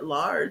world at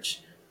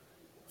large,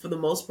 for the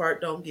most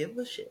part, don't give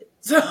a shit.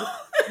 So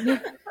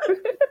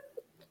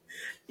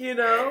you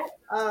know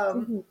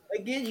Mhm.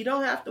 again, you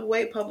don't have to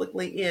weigh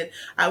publicly in.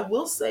 I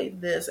will say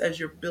this: as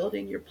you're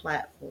building your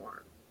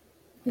platform,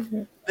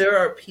 Mhm. there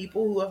are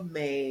people who have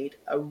made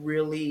a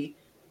really,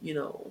 you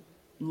know,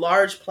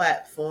 large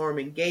platform,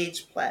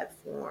 engaged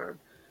platform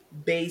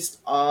based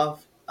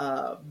off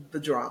the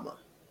drama,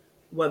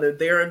 whether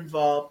they're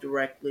involved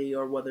directly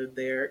or whether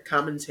they're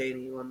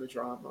commentating on the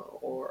drama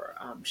or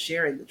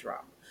sharing the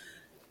drama.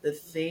 The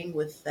thing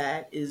with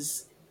that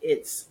is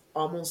it's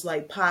almost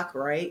like Pac,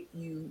 right?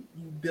 You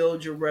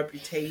build your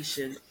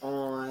reputation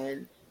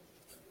on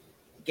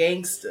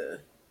gangsta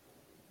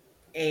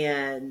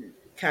and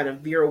kind of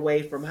veer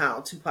away from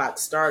how Tupac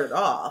started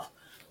off,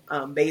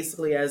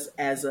 basically as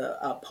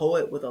a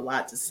poet with a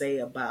lot to say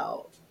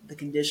about the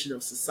condition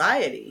of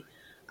society.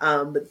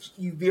 But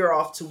you veer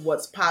off to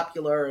what's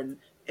popular and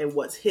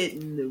what's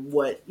hidden and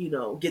what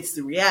gets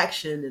the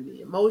reaction and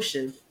the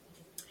emotion.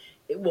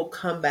 It will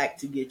come back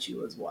to get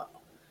you as well.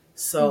 Mhm.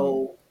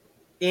 So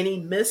any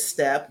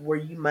misstep where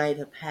you might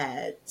have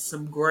had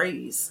some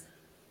grace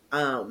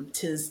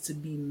tends to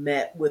be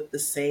met with the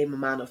same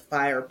amount of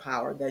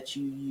firepower that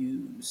you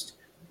used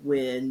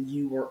when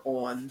you were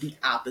on the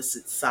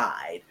opposite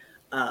side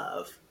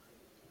of,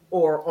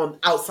 or on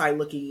outside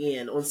looking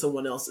in on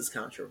someone else's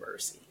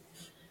controversy.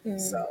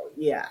 So Mm.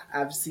 yeah,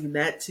 I've seen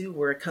that too,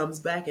 where it comes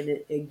back and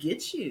it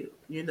gets you.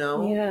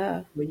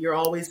 Yeah. When you're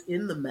always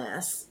in the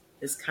mess,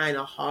 it's kind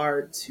of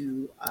hard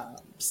to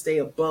stay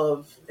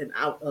above and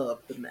out of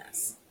the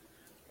mess.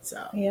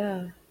 So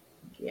Yeah.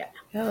 yeah.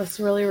 Yeah, that's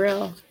really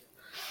real.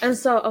 And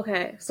so,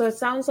 okay, so it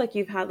sounds like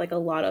you've had like a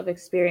lot of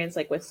experience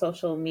like with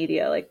social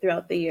media like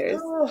throughout the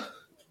years. Oh,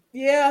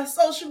 yeah,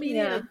 social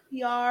media Yeah. and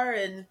PR,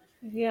 and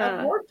I've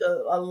Yeah. worked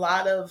a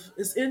lot of.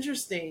 It's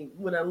interesting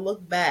when I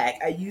look back.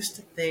 I used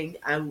to think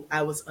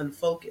I was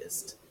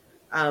unfocused,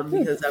 Hmm.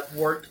 because I've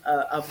worked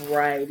a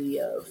variety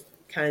of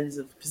kinds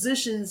of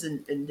positions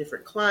and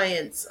different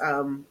clients,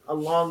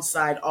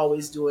 alongside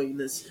always doing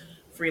this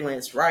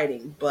freelance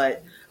writing.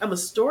 But I'm a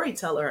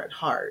storyteller at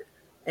heart,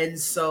 and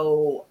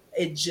so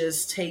it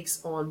just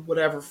takes on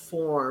whatever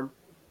form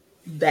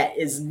that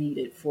is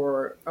needed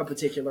for a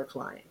particular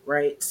client,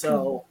 right? Mhm.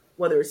 So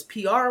whether it's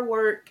PR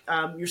work,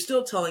 you're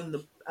still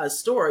telling a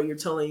story. You're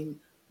telling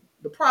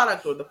the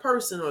product or the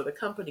person or the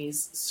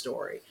company's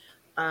story.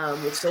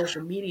 With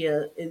social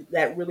media,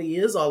 that really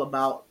is all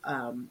about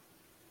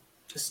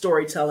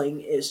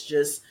storytelling. It's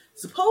just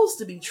supposed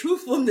to be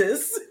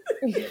truthfulness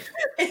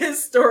in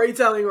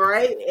storytelling,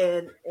 right?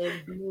 And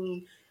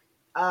being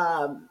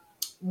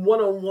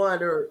one on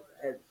one, or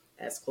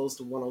as close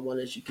to one on one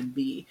as you can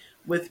be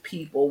with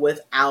people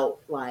without,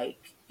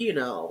 like,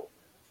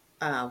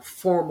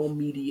 formal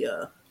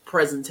media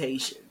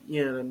presentation.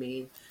 You know what I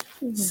mean?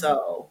 Mhm.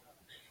 So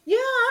yeah,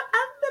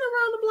 I've been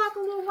around the block a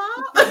little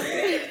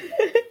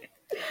while.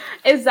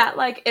 Is that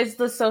like, is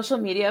the social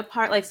media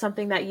part like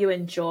something that you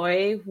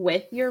enjoy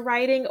with your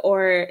writing,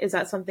 or is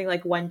that something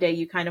like one day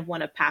you kind of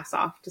want to pass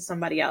off to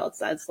somebody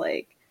else as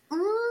like,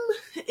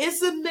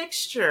 It's a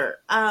mixture.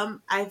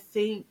 I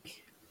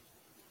think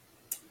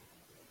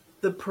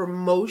the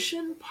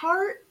promotion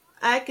part,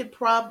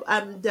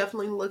 I'm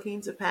definitely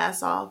looking to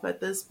pass off at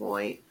this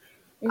point,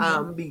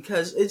 mhm.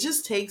 because it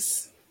just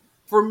takes,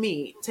 for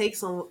me, it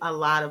takes a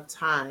lot of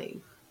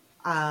time.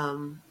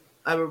 Um,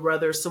 I would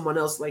rather someone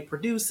else like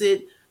produce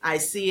it. I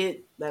see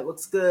it, that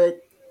looks good,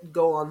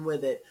 go on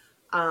with it.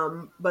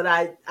 But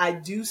I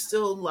do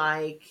still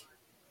like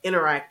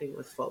interacting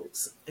with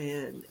folks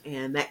and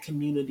that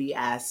community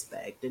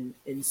aspect, and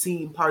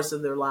seeing parts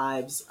of their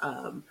lives,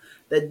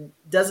 that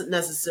doesn't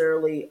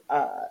necessarily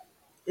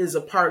is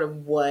a part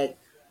of what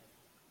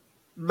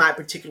my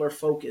particular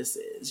focus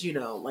is.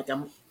 Like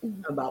I'm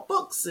about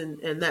books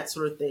and that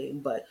sort of thing.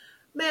 But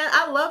man,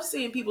 I love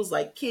seeing people's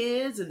like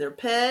kids and their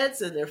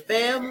pets and their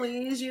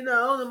families. And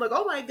I'm like,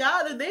 oh my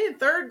god, are they in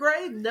third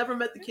grade? Never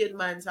met the kid in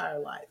my entire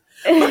life,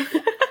 but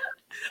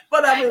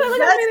but I'm Look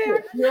how pretty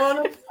invested. You know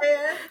what I'm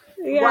saying?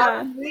 they are. Yeah,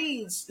 Robin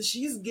Reeds,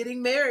 she's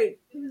getting married.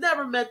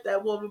 Never met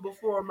that woman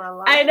before in my I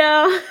life.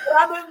 know. But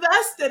I'm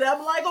invested.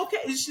 I'm like,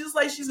 okay. She's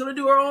like, she's gonna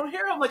do her own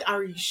hair. I'm like,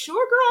 are you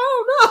sure, girl?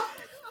 I don't know.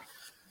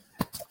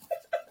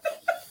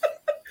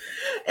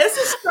 It's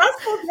a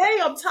stressful day.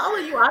 I'm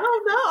telling you. I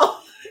don't know.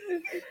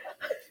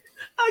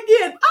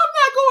 Again, I'm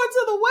not going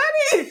to the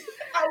wedding.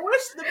 I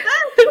wish the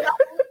best, but I'm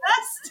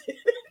invested.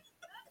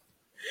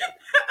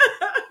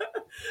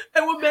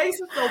 And what makes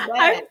it so I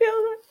bad,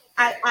 feel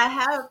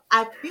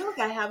I feel like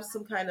I have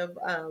some kind of,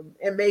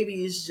 and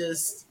maybe it's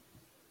just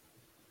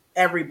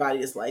everybody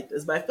is like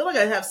this, but I feel like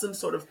I have some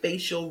sort of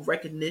facial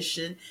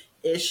recognition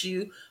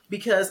issue,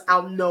 because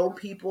I'll know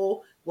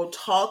people will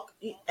talk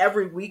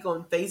every week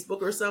on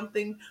Facebook or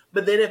something.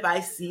 But then if I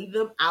see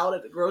them out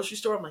at the grocery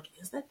store, I'm like,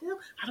 is that them?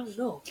 I don't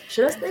know.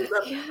 Should I say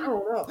something? I Yeah.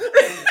 don't know.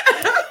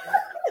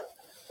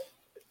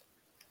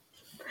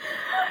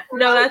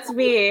 No, that's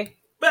me.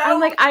 But I'm I'm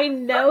like, like, I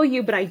know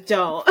you, but I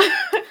don't.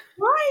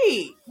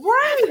 right,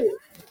 right.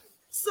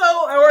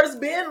 So, or it's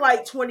been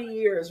like 20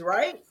 years,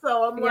 right?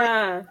 So I'm like,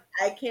 Yeah.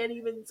 I can't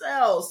even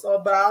tell. So,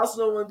 but I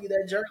also don't want to be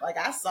that jerk. Like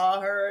I saw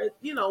her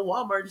at,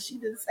 Walmart and she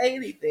didn't say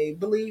anything.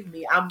 Believe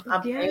me, I'm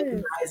Yes.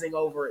 agonizing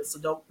over it. So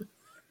don't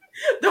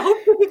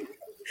think,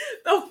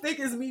 don't think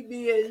it's me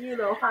being,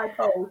 high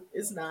post.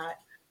 It's not.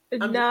 I'm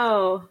just,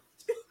 No.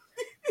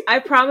 I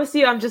promise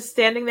you, I'm just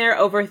standing there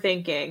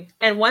overthinking.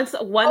 And once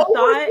one thought,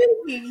 overthinking.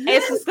 it's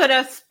Yes. just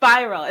gonna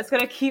spiral. It's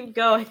gonna keep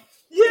going.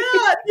 Yeah,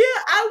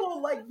 yeah.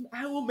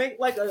 I will make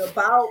like an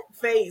about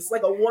face,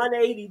 like a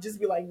 180, just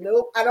be like,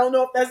 nope, I don't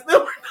know if that's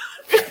them.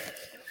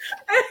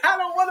 I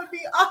don't want to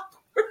be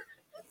awkward.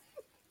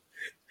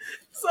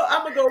 So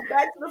I'm gonna go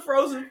back to the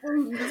frozen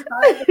food and just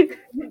hide.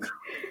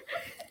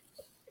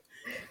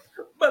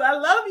 But I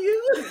love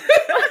you.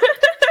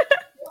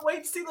 Can't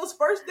wait to see those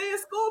first day of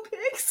school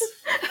pics.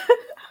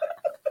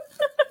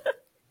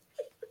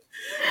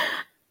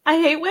 I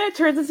hate when it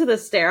turns into the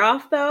stare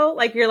off though.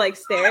 Like you're like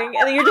staring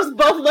and then you're just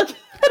both looking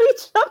at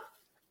each other.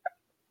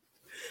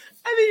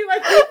 And then you're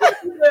like,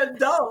 who's the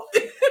adult?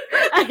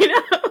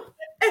 I know.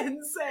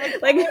 And say,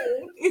 Like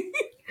hey.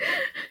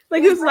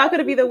 like who's not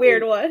gonna be the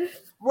weird one?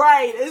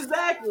 Right,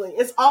 exactly.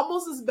 It's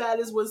almost as bad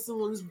as when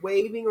someone's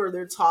waving or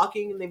they're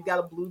talking and they've got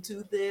a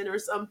Bluetooth in or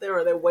something,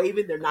 or they're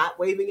waving, they're not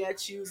waving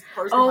at you. The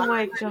person Oh behind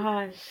my you.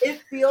 gosh.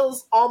 It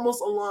feels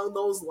almost along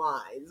those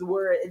lines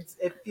where it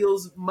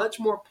feels much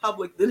more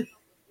public than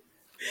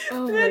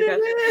Oh my gosh.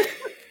 it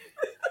is.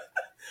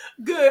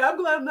 Good. I'm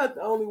glad I'm not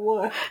the only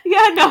one.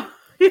 Yeah, no.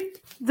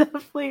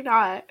 Definitely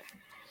not.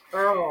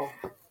 Oh,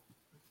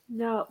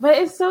 No. But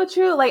it's so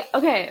true. Like,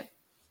 okay.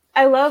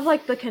 I love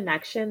like the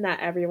connection that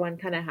everyone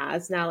kind of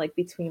has now, like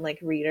between like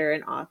reader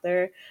and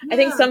author. I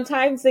think yeah,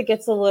 sometimes it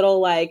gets a little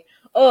like,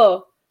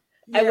 oh,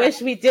 I yeah.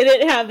 wish we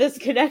didn't have this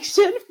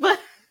connection, but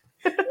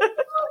It can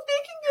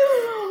get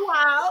a little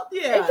wild.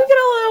 it can Yeah. get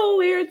a little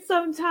weird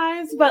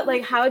sometimes. But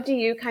like, how do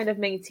you kind of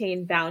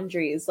maintain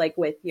boundaries like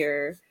with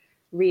your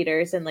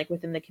readers and like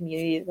within the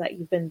community that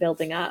you've been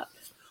building up?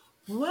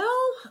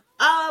 Well,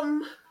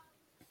 um,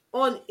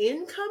 on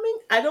incoming,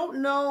 I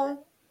don't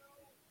know.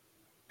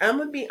 I'm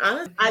gonna be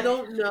honest. I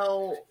don't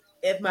know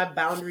if my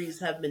boundaries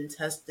have been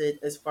tested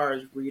as far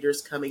as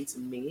readers coming to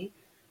me.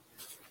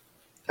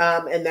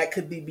 And that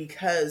could be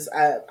because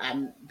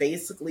I'm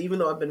basically, even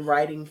though I've been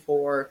writing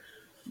for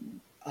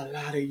a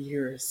lot of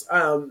years,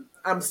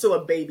 I'm still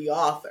a baby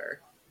author.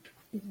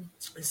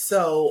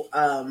 So,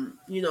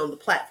 the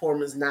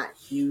platform is not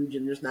huge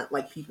and there's not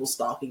like people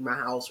stalking my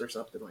house or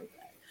something like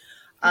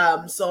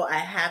that. So I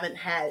haven't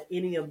had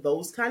any of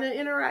those kind of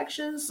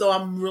interactions. So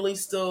I'm really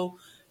still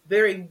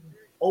very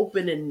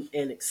open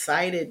and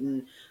excited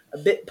and a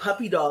bit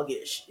puppy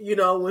doggish.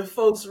 When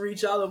folks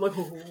reach out, I'm like,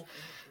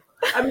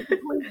 I'm a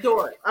complete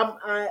dork.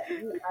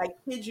 I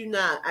kid you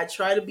not. I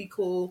try to be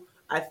cool.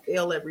 I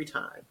fail every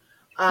time.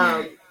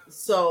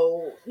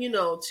 So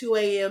 2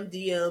 a.m.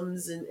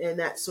 DMs and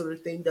that sort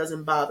of thing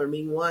doesn't bother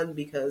me. One,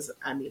 because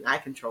I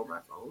control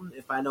my phone.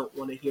 If I don't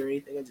want to hear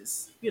anything, I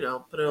just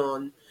put it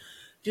on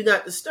do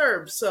not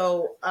disturb.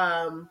 So,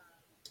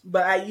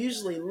 but I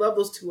usually love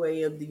those 2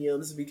 a.m.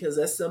 DMs because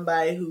that's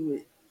somebody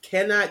who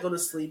cannot go to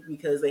sleep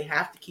because they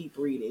have to keep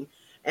reading.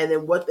 And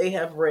then what they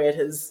have read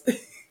has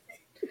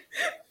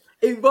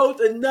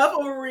evoked enough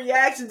of a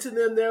reaction to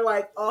them. They're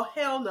like, oh,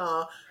 hell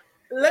no.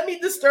 Let me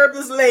disturb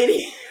this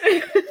lady.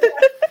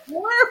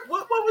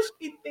 What was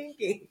she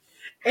thinking?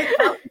 And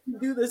how did you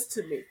do this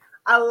to me?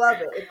 I love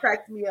it. It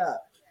cracked me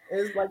up.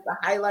 It's like the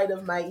highlight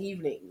of my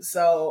evening.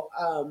 So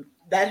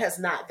that has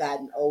not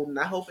gotten old, and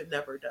I hope it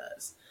never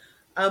does.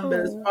 But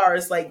as Oh. far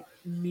as like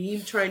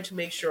me trying to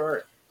make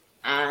sure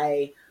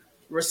I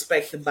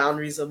respect the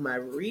boundaries of my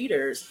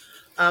readers,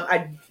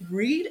 I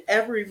read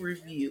every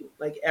review,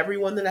 like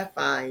everyone that I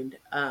find.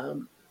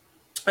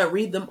 I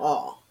read them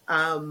all.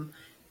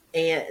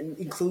 And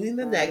including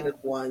the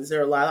negative ones. There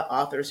are a lot of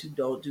authors who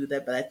don't do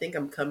that, but I think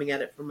I'm coming at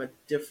it from a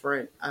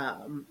different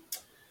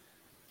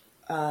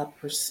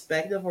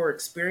perspective or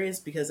experience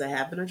because I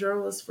have been a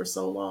journalist for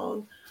so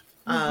long.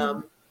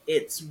 Mm-hmm.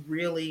 It's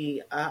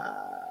really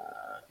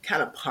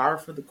kind of par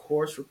for the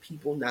course for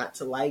people not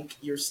to like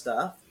your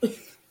stuff.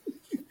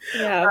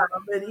 Yeah.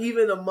 And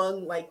even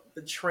among like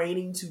the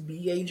training to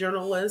be a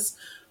journalist,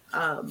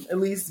 at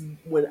least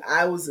when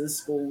I was in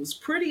school, was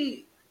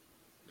pretty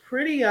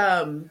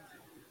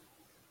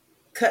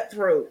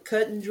cutthroat,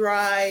 cut and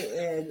dry,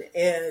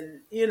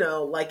 and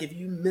like if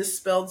you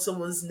misspelled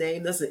someone's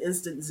name, that's an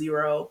instant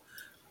zero.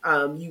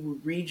 You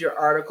would read your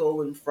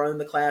article in front of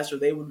the class, or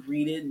they would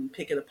read it and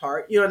pick it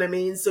apart. You know what I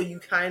mean? So you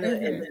kind of,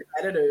 and Mm-hmm. the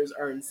editors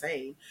are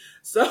insane,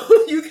 so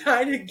you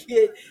kind of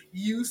get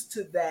used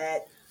to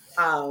that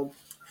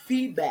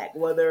feedback,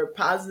 whether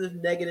positive,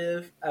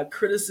 negative,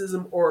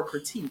 criticism, or a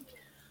critique.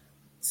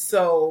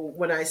 So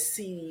when I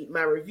see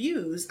my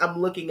reviews, I'm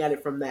looking at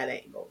it from that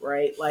angle,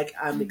 right? Like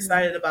I'm Mm-hmm.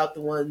 excited about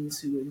the ones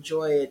who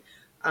enjoy it,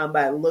 but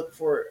I look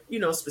for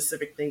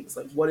specific things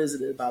like what is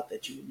it about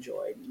that you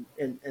enjoyed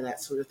and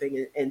that sort of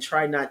thing, and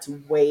try not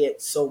to weigh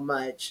it so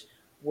much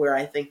where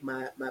I think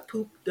my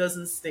poop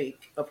doesn't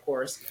stink, of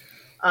course.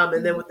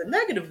 And then with the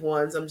negative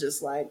ones, I'm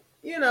just like,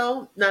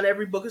 not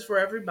every book is for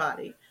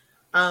everybody.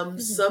 Mm-hmm.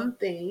 Some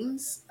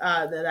things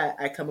that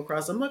I come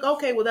across, I'm like,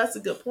 okay, well, that's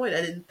a good point.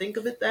 I didn't think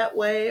of it that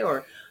way,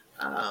 or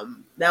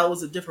that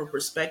was a different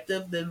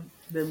perspective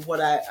than what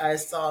I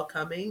saw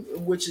coming,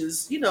 which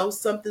is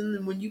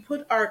something. When you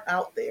put art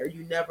out there,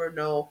 you never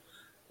know.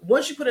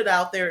 Once you put it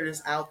out there, it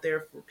is out there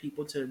for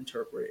people to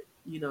interpret.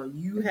 You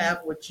Mm-hmm.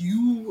 have what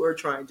you are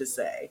trying to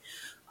say,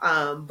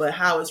 but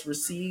how it's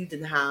received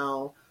and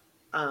how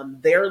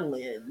their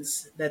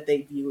lens that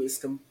they view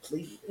is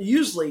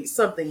usually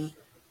something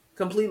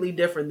completely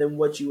different than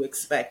what you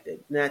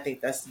expected. And I think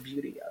that's the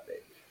beauty of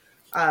it.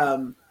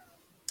 Um,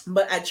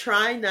 but I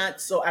try not,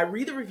 so I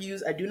read the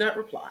reviews, I do not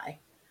reply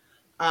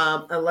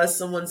unless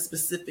someone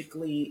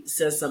specifically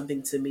says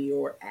something to me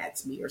or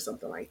adds me or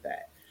something like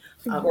that,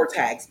 Mm-hmm. or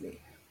tags me.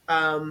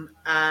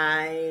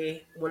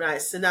 When I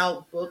send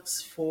out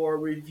books for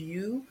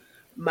review,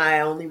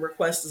 my only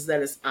request is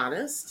that it's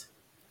honest.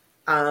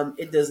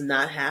 It does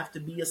not have to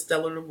be a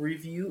stellar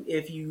review.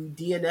 If you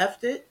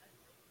DNF'd it,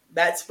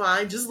 that's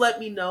fine. Just let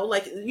me know.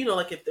 Like,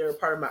 like if they're a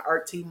part of my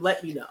art team,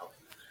 let me know.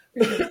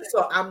 Mm-hmm.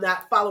 So I'm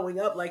not following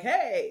up like,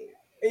 hey,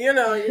 you're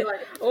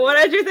like, What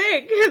did you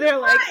think? They're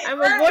like, right, I'm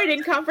right.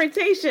 avoiding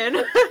confrontation.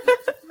 Let's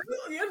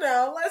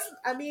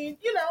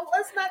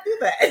not do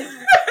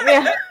that.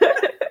 Yeah.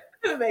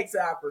 It makes it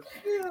awkward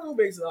for you,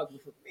 makes it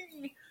awkward for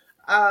me.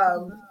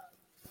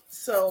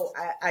 So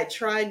I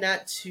try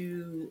not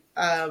to,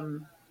 I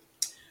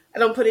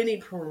don't put any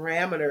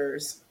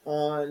parameters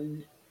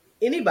on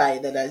anybody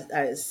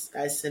that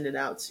I send it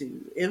out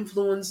to.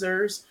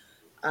 Influencers,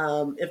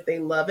 if they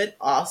love it,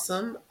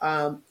 awesome.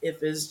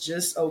 If it's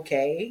just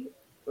okay,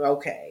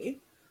 okay.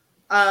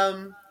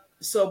 Um,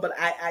 but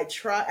I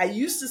try. I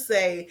used to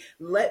say,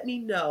 "Let me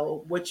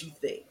know what you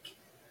think,"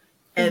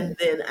 Mm-hmm. and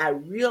then I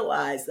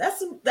realized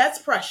that's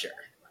pressure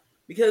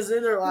because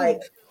then they're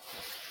like,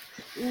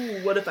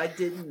 "Ooh, what if I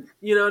didn't?"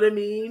 You know what I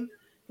mean?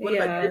 What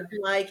if I Yeah.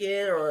 didn't like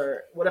it,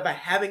 or what if I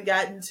haven't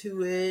gotten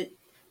to it?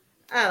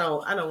 I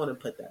don't want to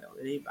put that on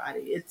anybody.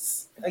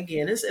 It's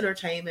again, it's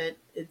entertainment.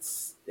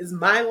 It's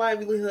my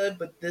livelihood,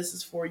 but this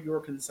is for your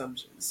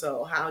consumption.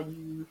 So how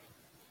you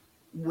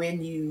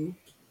when you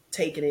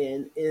take it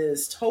in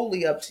is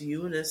totally up to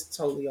you and it's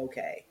totally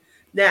okay.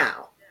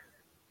 Now,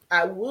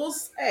 I will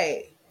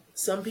say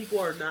some people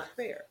are not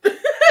fair.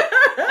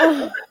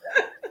 Oh.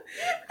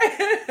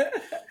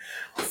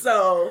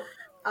 So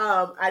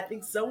I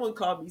think someone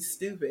called me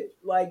stupid,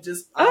 like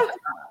just off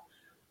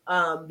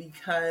Oh.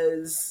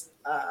 because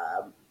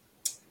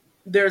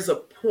there's a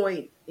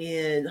point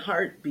in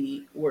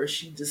Heartbeat where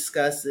she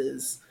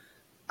discusses,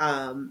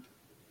 um,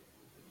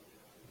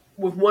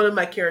 with one of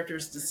my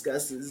characters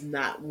discusses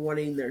not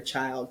wanting their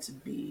child to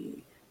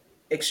be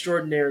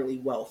extraordinarily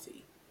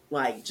wealthy,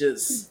 like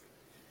just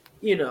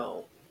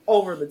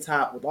over the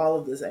top with all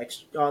of this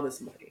extra, all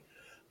this money.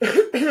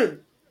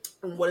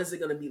 And what is it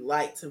going to be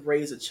like to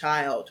raise a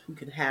child who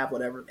can have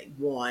whatever they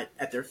want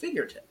at their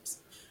fingertips?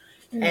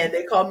 And Mm.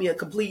 they called me a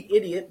complete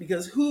idiot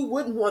because who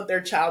wouldn't want their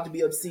child to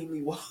be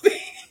obscenely wealthy?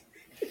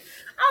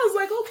 I was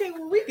like, okay,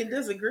 well, we can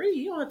disagree.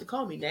 You don't have to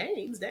call me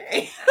names,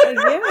 dang.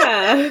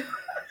 Yeah.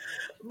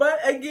 But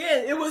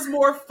again, it was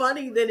more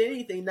funny than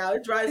anything. Now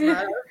it drives my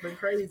husband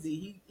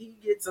crazy. He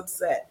gets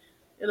upset.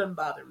 It doesn't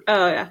bother me.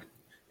 Oh yeah.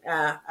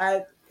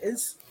 I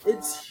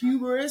it's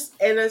humorous,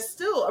 and I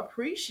still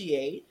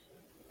appreciate,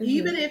 Mm-hmm.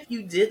 even if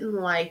you didn't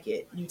like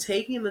it, you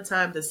taking the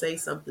time to say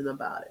something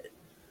about it.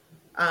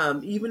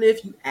 Even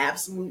if you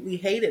absolutely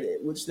hated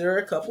it, which there are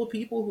a couple of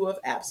people who have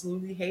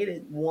absolutely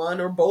hated one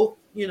or both,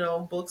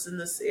 books in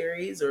the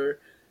series, or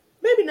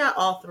maybe not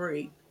all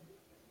three.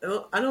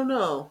 I don't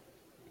know.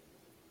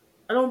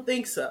 I don't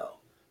think so.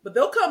 But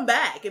they'll come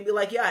back and be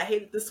like, "Yeah, I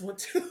hated this one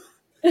too."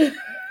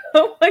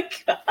 Oh my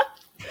god.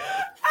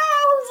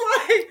 I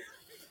was like,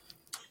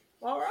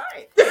 "All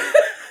right."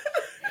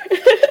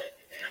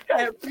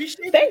 I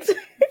appreciate you Thanks.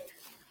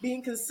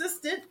 being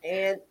consistent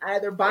and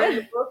either buying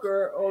the book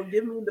or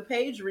giving me the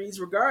page reads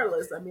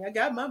regardless. I mean, I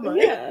got my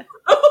money. Yeah.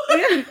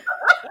 Yeah.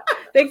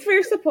 Thanks for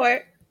your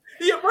support.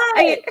 You're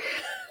right.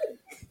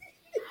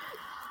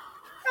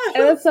 I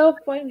it was so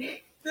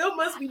funny. Still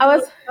must be I doing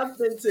was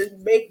something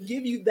to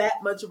give you that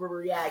much of a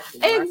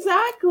reaction, right?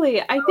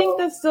 exactly. I think So,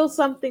 that's still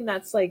something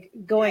that's like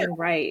yeah, going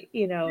right,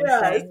 you know what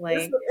I'm yeah, saying?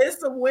 Like,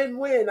 it's a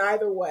win-win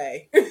either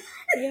way.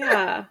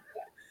 yeah.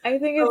 I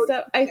think So it's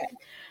that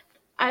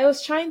I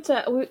was trying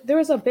to there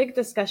was a big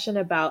discussion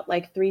about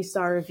like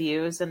 3-star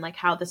reviews and like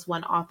how this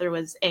one author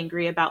was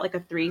angry about like a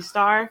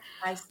 3-star.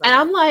 I And saw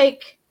I'm that.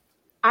 like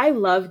I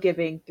love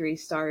giving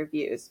 3-star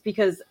reviews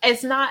because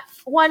it's not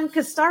one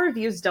because star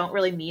reviews don't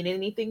really mean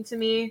anything to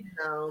me.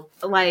 No,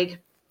 Like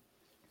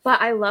But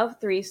I love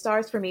 3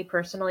 stars for me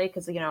personally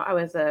because, I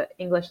was a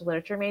English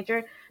literature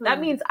major. That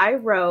Hmm. means I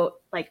wrote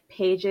like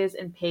pages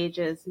and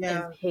pages and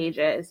Yeah.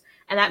 pages.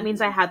 And that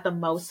means I Mhm. had the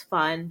most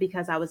fun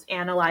because I was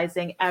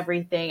analyzing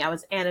everything, I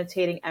was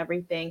annotating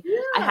everything.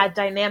 I Yeah. had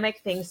dynamic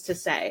things to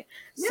say.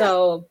 Yeah.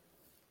 So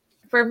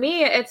for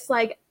me, it's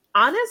like,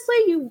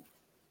 honestly,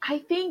 I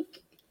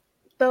think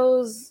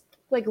those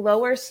like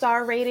lower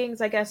star ratings,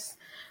 I guess,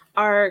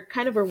 are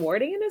kind of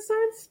rewarding in a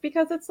sense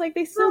because it's like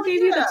they still Well,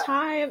 gave you the yeah.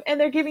 time and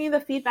they're giving you the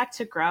feedback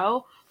to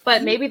grow.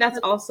 But You maybe that's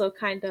also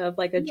kind of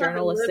like a you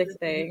haven't lived journalistic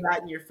until you've thing.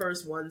 gotten your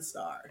first 1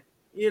 star.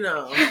 You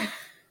know,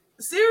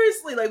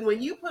 seriously, like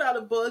when you put out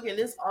a book and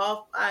it's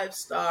all 5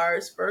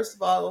 stars, first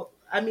of all,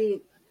 I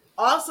mean,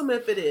 awesome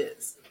if it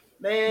is.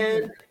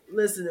 Man, Mhm.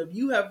 listen, if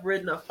you have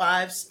written a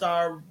 5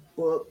 star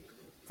book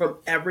from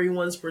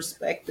everyone's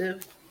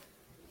perspective,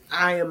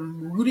 I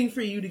am rooting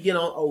for you to get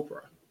on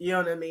Oprah. You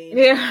know what I mean?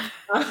 Yeah.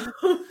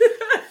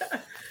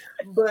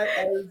 But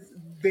as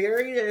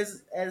varied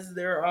as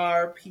there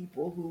are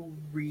people who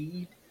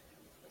read,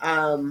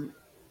 um,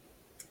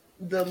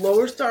 the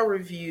lower star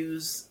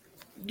reviews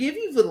give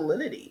you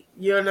validity.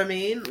 You know what I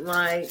mean?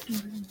 Like,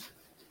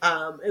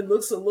 it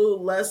looks a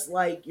little less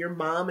like your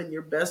mom and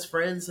your best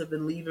friends have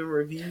been leaving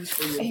reviews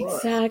for your book.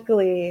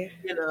 Exactly.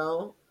 You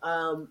know,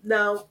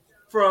 now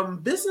from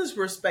business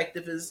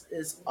perspective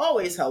is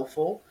always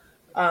helpful,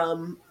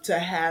 to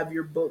have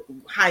your book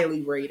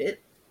highly rated.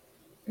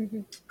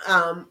 Mhm.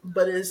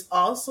 But it's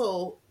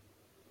also,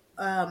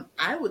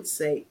 I would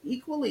say,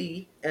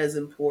 equally as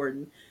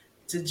important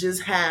to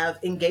just have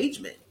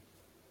engagement.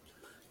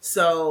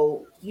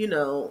 So,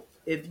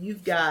 if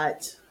you've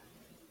got,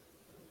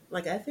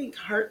 like, I think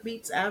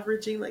Heartbeat's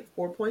averaging like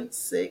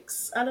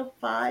 4.6 out of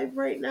 5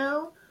 right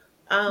now,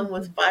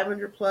 with Mhm.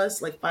 500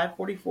 plus, like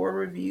 544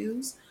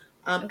 reviews.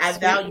 Oh, I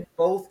sweet. value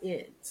both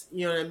ends.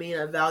 You know what I mean?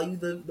 I value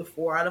the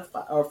 4 out of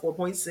 5, or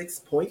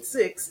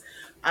 4.6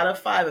 out of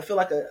 5. I feel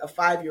like a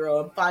 5-year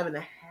old. I'm five and a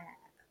half.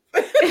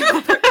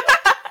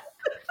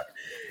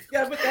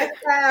 Gotta put that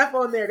half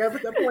on there. Gotta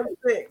put that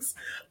 0.6.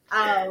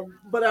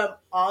 But I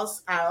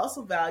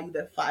also value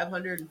that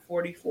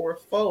 544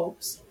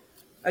 folks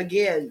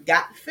again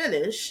got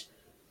finished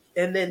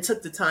and then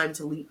took the time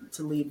to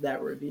leave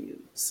that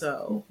review.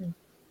 So, Mhm.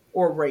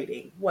 or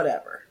rating,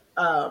 whatever.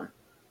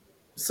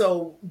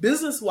 So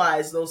business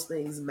wise, those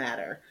things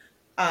matter.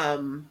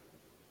 But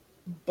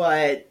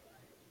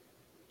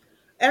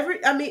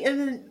I mean, and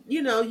then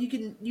you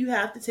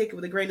have to take it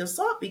with a grain of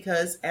salt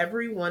because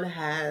everyone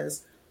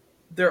has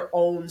their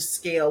own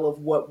scale of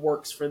what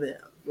works for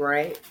them,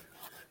 right?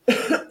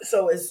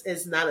 So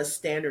it's not a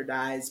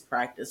standardized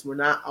practice. We're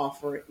not all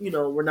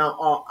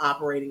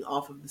operating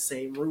off of the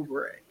same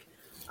rubric.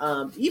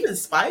 Even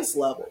spice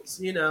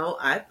levels,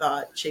 I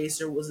thought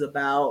Chaser was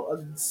about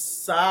a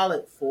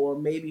solid 4,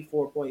 maybe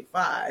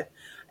 4.5.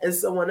 And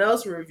someone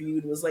else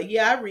reviewed was like,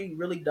 yeah, I read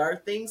really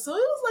dark things. So it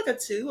was like a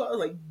 2. I was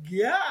like,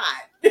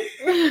 God,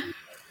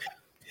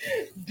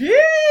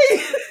 dang,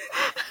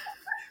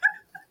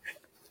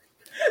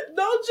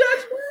 no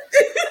judgment.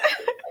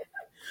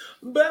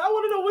 But I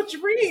want to know what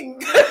you're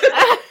reading.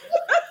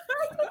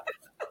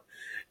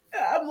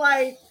 I'm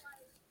like,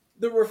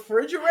 the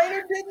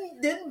refrigerator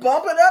didn't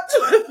bump it up to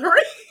a 3.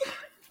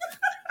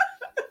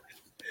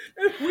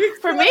 We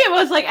For me, it expect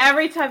was like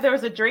every time there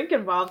was a drink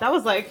involved, I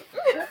was like,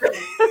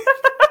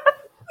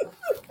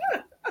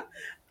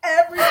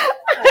 every time.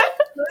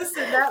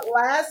 Listen, that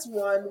last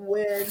one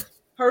when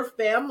her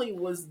family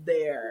was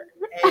there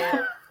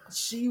and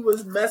she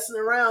was messing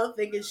around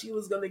thinking she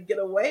was going to get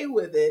away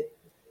with it.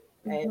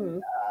 And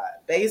Mhm.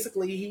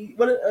 basically,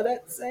 what did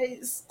that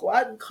say?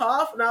 Squat and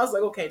cough. And I was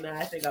like, okay, now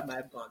I think I might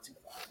have gone too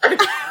far.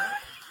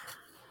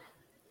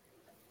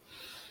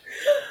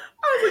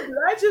 I was like, did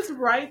I just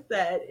write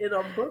that in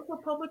a book for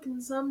public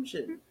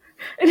consumption?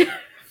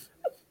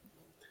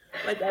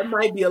 Like, that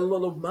might be a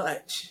little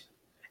much.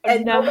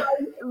 And No.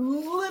 nobody,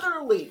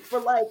 literally, for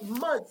like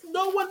months,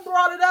 no one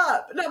brought it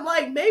up. And I'm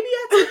like, maybe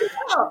I took it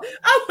out.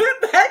 I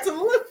went back to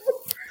look.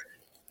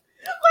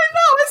 Like,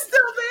 no, it's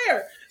still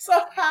there.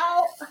 So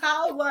how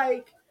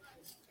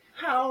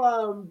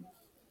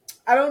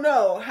I don't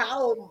know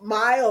how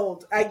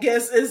mild, I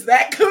guess, is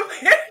that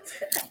compared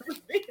to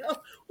everything else,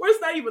 where it's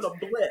not even a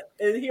blip.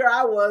 And here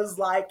I was,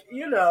 like,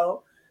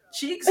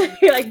 cheeks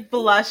You're like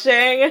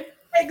blushing.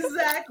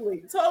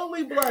 exactly,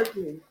 totally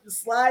blushing,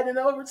 sliding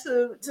over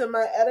to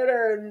my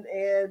editor,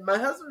 and my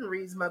husband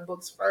reads my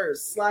books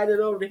first, sliding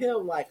over to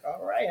him like,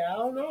 all right, I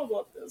don't know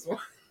about this one.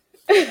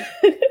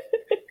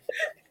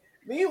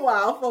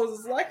 Meanwhile, folks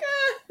is like,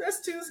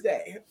 that's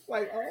Tuesday.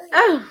 Like, all right.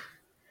 Oh,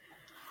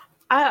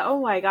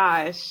 oh my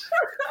gosh.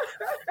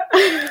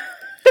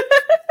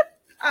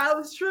 I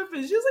was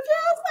tripping. She was like,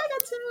 yeah, it's like a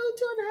 2,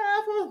 2.5.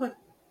 I was like,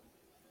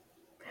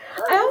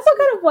 I oh, also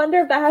kind of wonder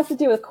if that has to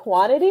do with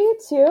quantity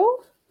too.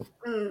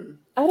 I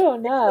don't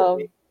it could know.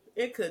 be.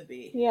 It could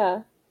be.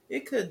 Yeah.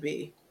 It could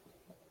be.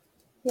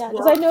 Yeah.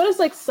 Because I Well, noticed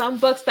like some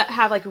books that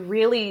have like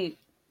really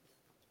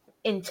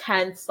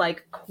intense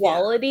like yeah,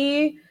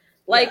 quality yeah.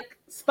 like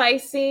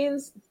spice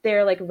scenes,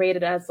 they're like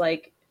rated as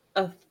like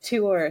a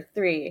two or a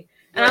three.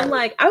 And I'm Right.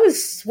 like, I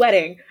was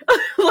sweating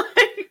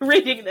like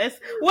reading this.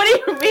 What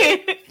do you mean?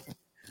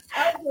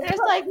 I was And it's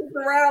just like, touching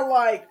around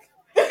like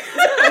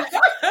yeah,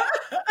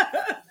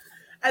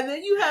 and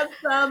then you have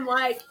some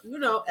like,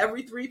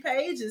 every 3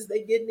 pages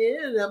they getting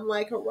in and I'm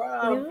like,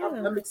 hurrah,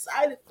 yeah. I'm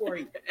excited for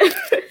you.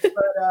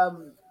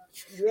 But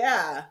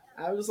yeah,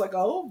 I was like,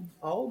 oh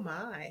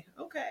my,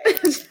 okay.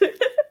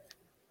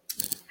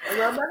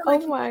 And I'm not gonna Oh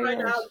keep my trying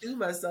to gosh. outdo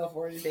myself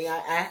or anything.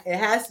 It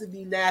has to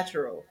be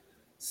natural.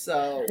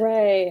 So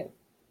Right.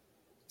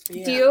 Do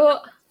yeah, you,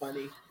 it's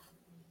funny.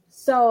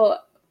 so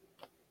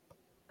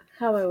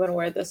how am I going to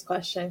word this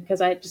question?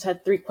 Because I just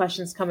had three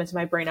questions come into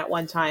my brain at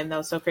one time. That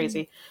was so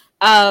crazy.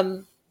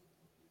 Um,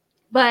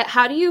 but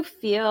how do you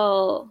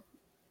feel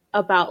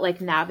about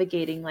like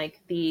navigating like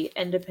the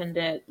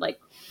independent like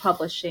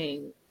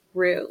publishing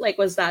route? Like,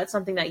 was that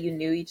something that you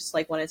knew you just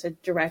like wanted to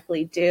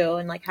directly do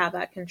and like have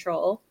that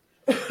control?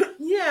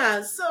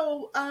 Yeah,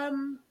 so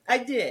I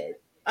did.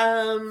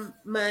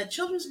 My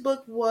children's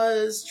book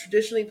was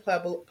traditionally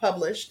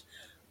published.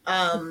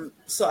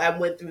 So I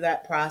went through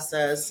that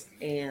process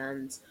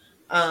and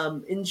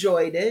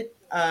enjoyed it.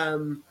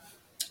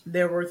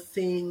 There were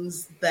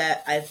things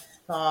that I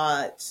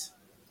thought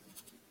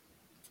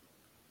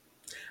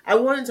I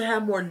wanted to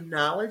have more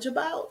knowledge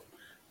about.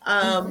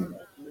 Mm-hmm.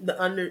 The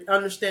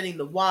understanding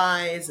the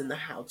whys and the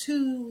how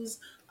tos,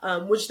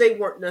 which they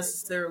weren't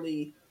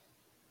necessarily,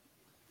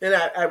 and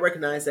I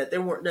recognize that they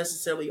weren't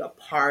necessarily a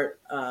part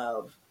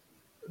of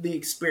the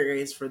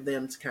experience for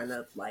them to kind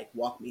of like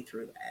walk me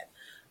through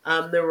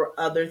that. There were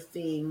other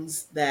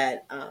things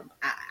that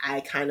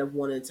I kind of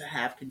wanted to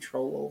have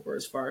control over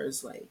as far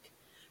as like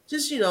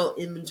just,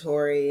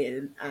 inventory.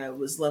 And I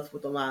was left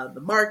with a lot of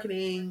the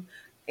marketing.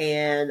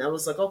 And I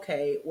was like,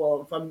 okay,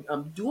 well, if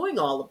I'm doing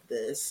all of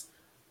this,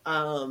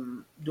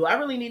 do I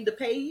really need to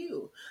pay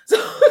you? So,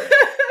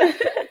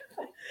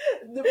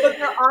 but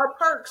there are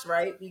perks,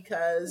 right?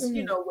 Because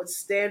Mm-hmm. with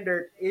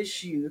standard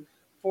issue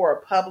for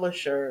a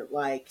publisher,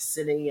 like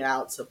sending it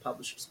out to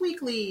Publishers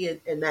Weekly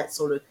and that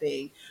sort of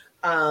thing,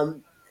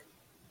 um,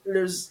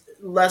 there's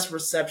less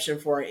reception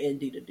for an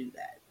indie to do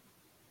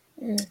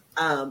that.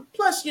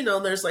 Plus,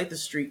 there's like the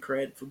street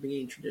cred for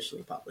being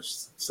traditionally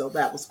published, so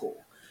that was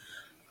cool.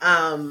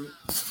 Um,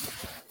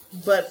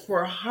 but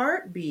for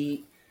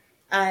Heartbeat,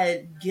 I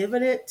had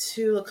given it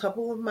to a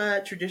couple of my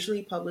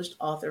traditionally published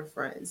author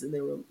friends, and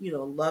they were,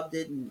 loved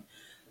it, and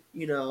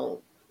you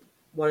know,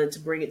 wanted to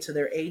bring it to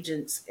their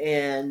agents,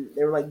 and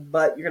they were like,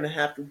 "But you're gonna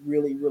have to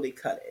really, really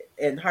cut it."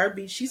 And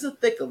Heartbeat, she's a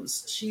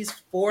thickums. She's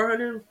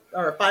 400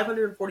 or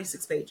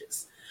 546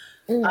 pages,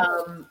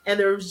 and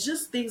there was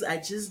just things I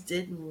just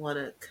didn't want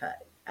to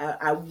cut.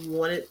 I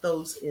wanted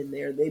those in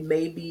there. They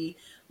may be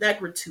not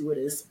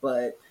gratuitous,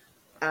 but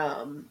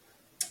um,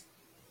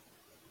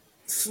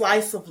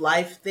 slice of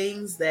life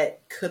things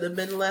that could have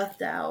been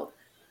left out,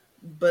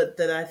 but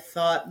that I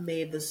thought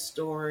made the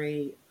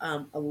story a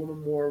little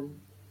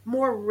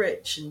more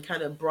rich and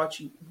kind of brought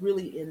you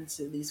really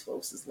into these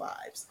folks'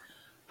 lives.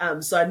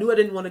 So I knew I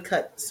didn't want to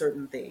cut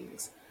certain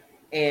things,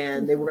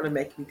 and they were going to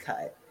make me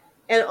cut.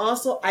 And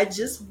also, I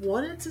just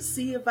wanted to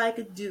see if I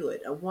could do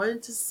it. I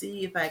wanted to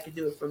see if I could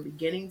do it from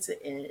beginning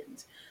to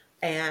end.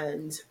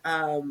 And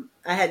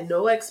I had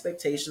no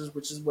expectations,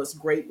 which is what's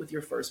great with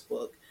your first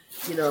book.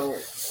 I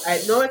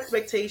had no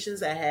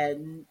expectations. I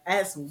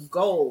had some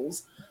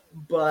goals,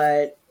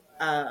 but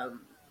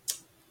um,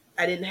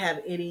 I didn't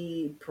have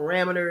any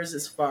parameters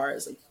as far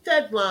as like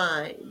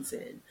deadlines.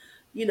 And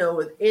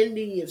with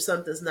indie, if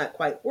something's not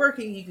quite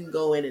working, you can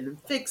go in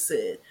and fix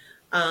it.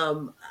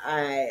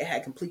 I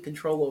had complete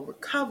control over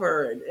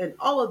cover and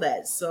all of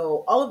that,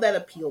 so all of that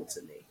appealed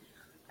to me.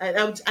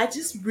 And I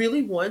just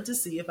really wanted to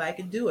see if I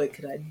could do it.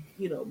 Could I,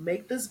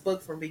 make this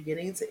book from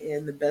beginning to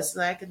end the best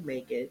that I could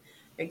make it?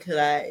 And could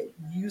I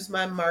use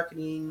my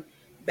marketing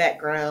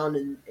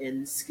background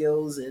and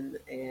skills and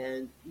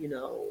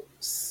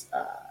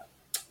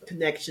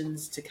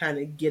connections to kind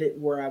of get it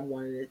where I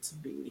wanted it to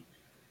be?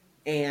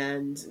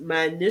 And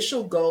my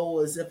initial goal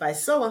was if I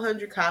sell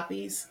 100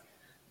 copies,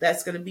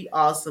 that's going to be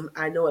awesome.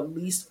 I know at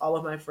least all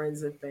of my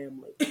friends and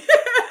family,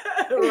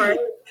 right?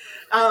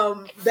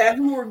 That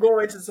who are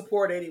going to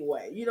support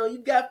anyway.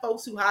 You've got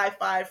folks who high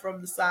five from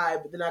the side,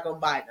 but they're not going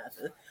to buy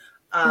nothing.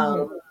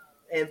 Mm-hmm.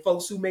 And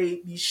folks who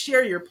maybe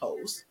share your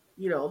post,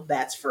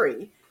 that's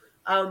free.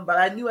 But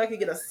I knew I could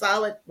get a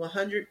solid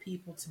 100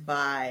 people to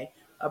buy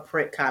a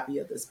print copy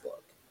of this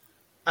book.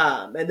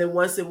 And then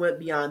once it went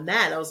beyond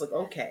that, I was like,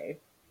 okay,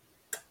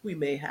 we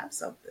may have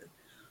something.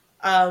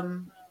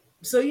 Um,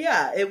 so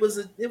yeah, it was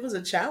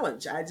a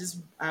challenge.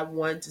 I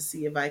wanted to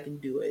see if I can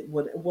do it.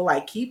 Will I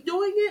keep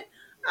doing it?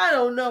 I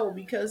don't know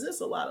because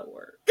it's a lot of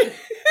work.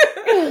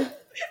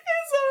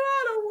 It's a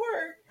lot of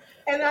work,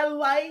 and I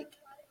like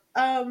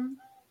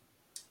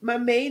my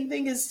main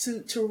thing is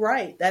to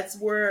write. That's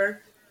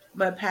where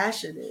my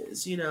passion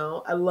is.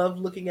 I love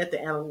looking at the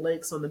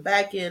analytics on the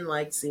back end,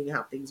 like seeing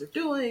how things are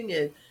doing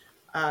and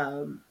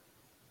um,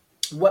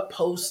 what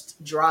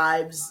post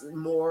drives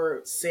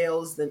more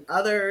sales than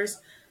others.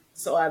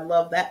 So I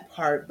love that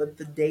part, but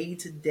the day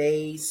to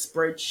day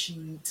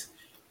spreadsheet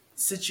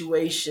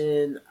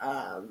situation,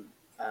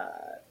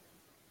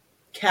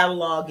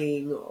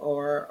 cataloging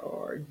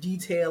or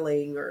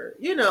detailing, or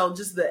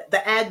just the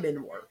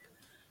admin work,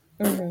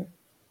 Hmm.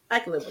 I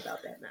can live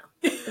without that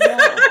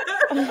Yeah.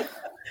 now.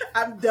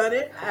 I've done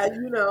it.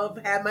 I've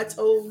had my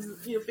toes,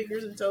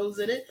 fingers and toes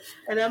in it,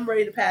 and I'm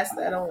ready to pass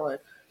that on.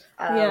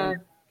 Um, Yeah.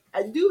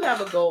 I do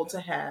have a goal to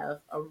have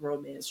a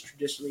romance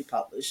traditionally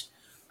published.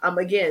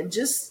 Again,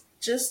 just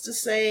to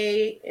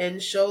say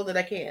and show that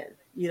I can.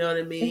 You know what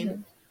I mean?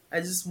 Hmm.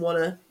 I just want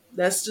to.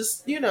 That's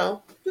just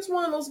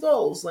one of those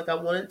goals. Like I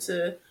wanted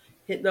to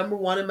hit number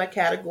one in my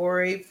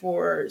category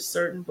for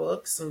certain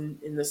books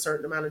and in a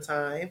certain amount of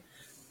time,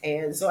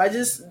 and so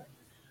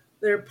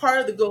they're part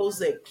of the goals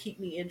that keep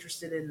me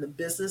interested in the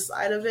business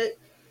side of it,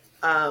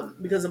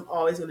 because I'm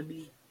always going to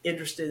be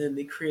interested in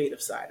the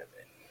creative side of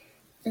it.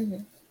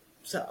 Hmm.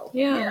 So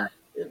yeah, Yeah.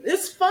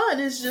 it's fun.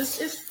 It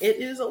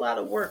is a lot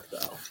of work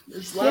though.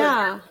 There's a lot of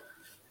Yeah.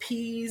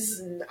 P's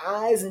and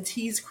I's and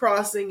T's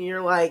crossing, and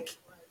you're like,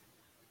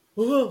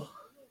 oh.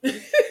 Yeah.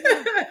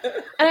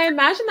 And I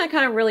imagine that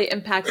kind of really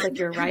impacts like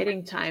your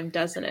writing time,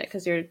 doesn't it?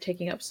 Because you're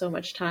taking up so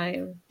much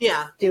time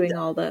Yeah, it doing does.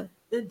 all the,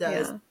 It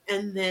does. yeah.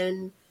 And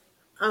then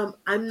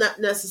I'm not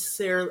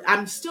necessarily.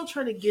 I'm still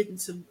trying to get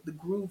into the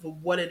groove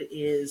of what it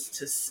is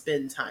to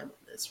spend time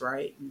on this,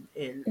 right?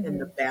 And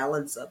the Hmm.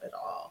 balance of it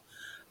all.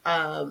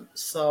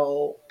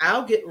 So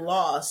I'll get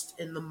lost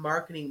in the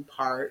marketing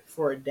part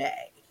for a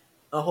day,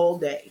 a whole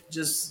day,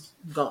 just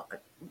gone,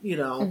 you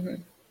know, Hmm.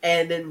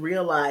 and then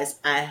realize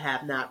I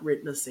have not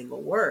written a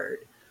single word.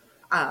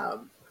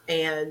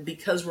 And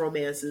because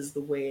romance is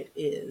the way it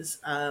is,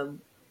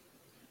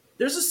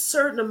 there's a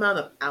certain amount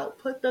of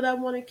output that I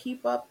want to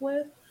keep up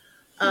with,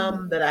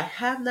 Hmm. that I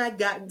have not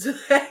gotten to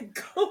that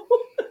goal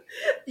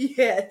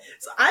yet.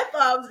 So I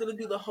thought I was going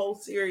to do the whole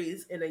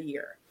series in a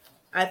year.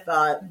 I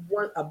thought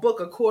a book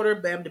a quarter,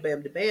 bam to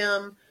bam to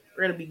bam,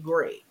 we're going to be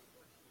great.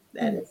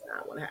 That Hmm. is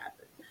not what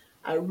happened.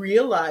 I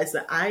realized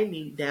that I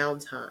need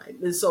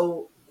downtime. And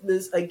so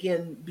this,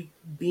 again,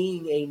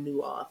 being a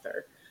new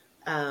author,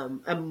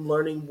 I'm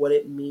learning what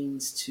it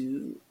means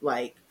to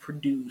like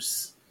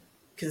produce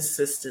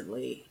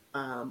consistently,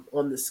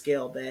 on the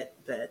scale that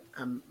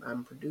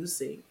I'm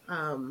producing.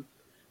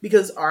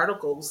 Because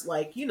articles,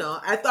 like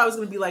I thought it was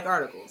going to be like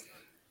articles,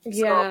 so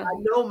Yeah. I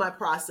know my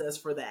process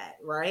for that,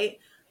 right?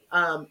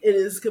 It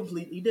is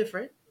completely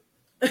different.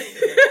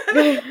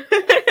 It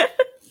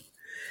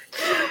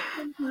is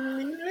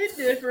completely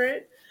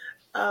different.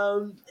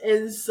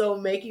 And so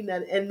making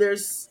that, and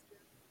there's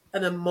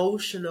an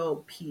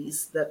emotional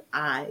piece that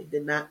I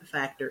did not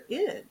factor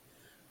in.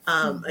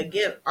 Hmm.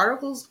 Again,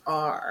 articles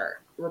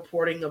are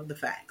reporting of the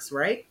facts,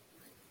 right?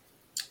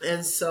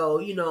 And so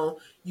you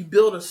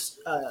build a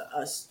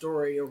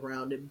story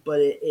around it, but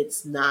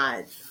it's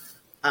not.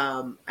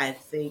 I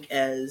think,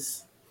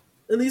 as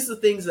at least the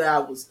things that I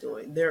was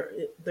doing,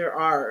 there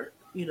are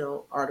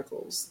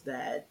articles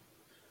that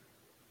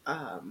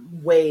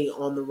weigh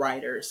on the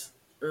writers,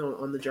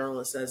 on the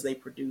journalists as they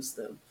produce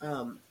them.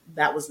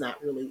 That was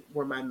not really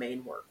where my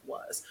main work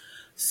was.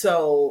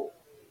 So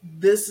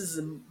this is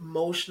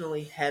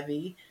emotionally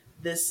heavy.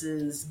 This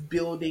is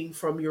building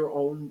from your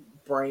own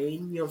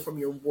brain, from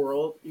your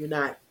world. You're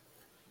not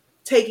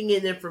taking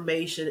in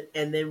information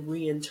and then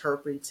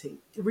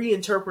reinterpreting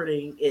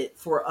it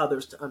for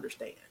others to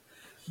understand.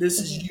 This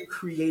is Hmm. you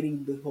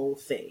creating the whole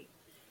thing.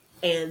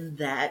 And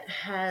that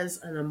has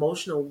an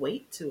emotional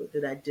weight to it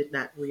that I did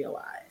not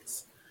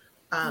realize.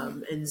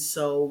 And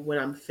so when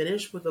I'm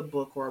finished with a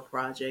book or a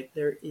project,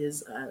 there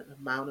is an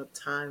amount of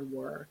time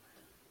where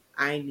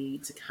I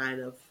need to kind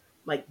of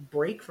like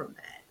break from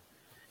that.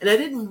 And I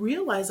didn't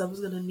realize I was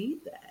going to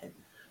need that.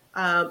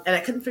 And I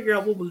couldn't figure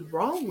out what was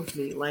wrong with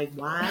me. Like,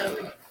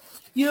 why?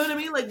 You know what I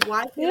mean? Like,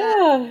 why can't I?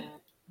 Yeah.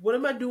 What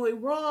am I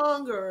doing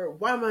wrong? Or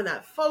why am I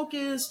not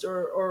focused?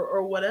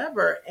 Or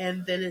whatever.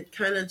 And then it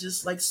kind of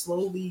just like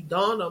slowly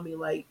dawned on me,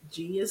 like,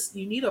 genius,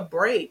 you need a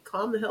break.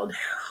 Calm the hell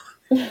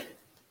down.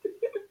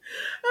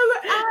 I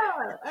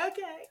was like,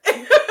 okay.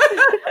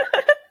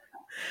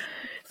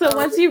 So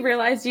once you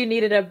realized you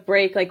needed a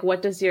break, like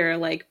what does your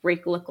like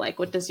break look like?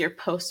 What does your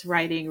post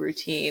writing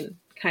routine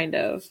kind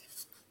of?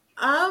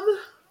 um,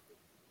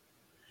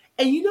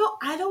 and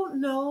I don't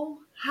know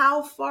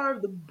how far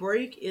the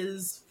break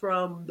is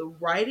from the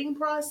writing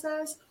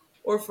process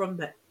or from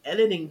the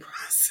editing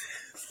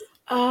process.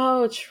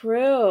 Oh,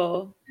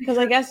 true. Because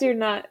I Because guess you're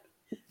not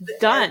the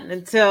done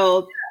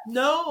until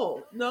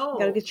no, you got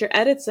to no. get your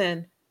edits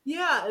in.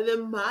 Yeah, and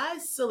then my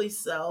silly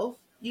self,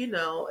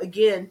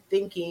 again,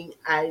 thinking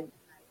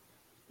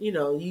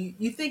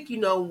you think you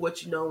know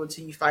what you know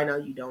until you find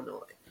out you don't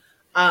know it.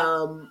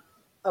 Um,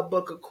 a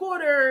book a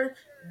quarter.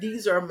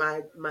 These are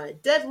my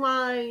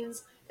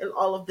deadlines and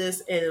all of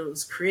this, and it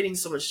was creating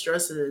so much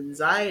stress and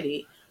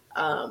anxiety,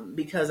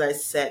 because I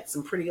set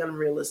some pretty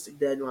unrealistic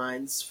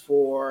deadlines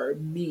for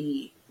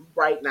me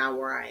right now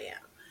where I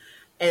am.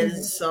 And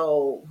Hmm.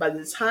 so by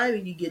the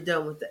time you get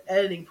done with the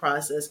editing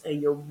process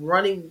and you're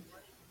running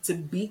to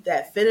beat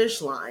that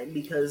finish line,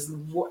 because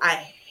I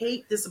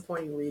hate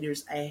disappointing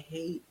readers. I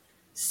hate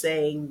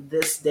saying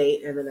this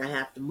date and then I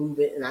have to move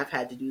it, and I've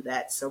had to do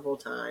that several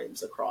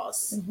times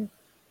across Mhm.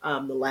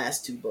 the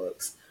last two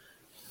books.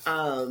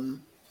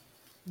 Um,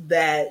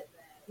 that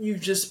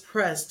you've just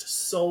pressed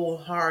so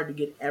hard to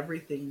get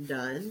everything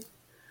done,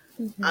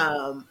 Mhm.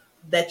 um,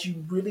 that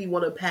you really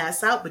want to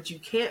pass out, but you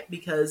can't,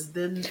 because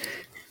then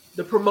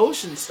the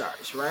promotion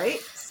starts, right?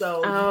 So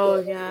you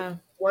Oh go yeah.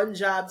 one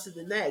job to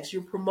the next.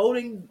 You're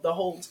promoting the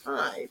whole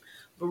time.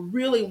 But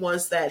really,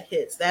 once that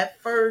hits, that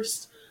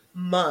first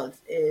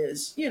month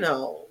is,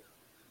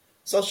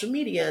 social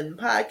media and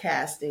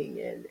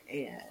podcasting and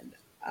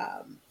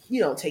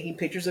taking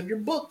pictures of your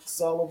books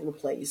all over the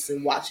place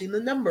and watching the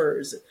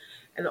numbers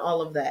and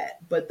all of that.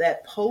 But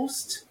that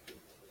post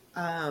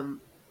um,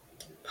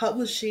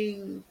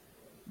 publishing,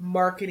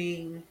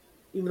 marketing,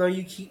 even though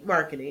you keep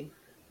marketing,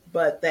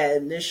 but that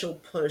initial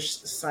push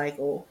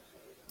cycle,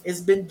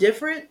 it's been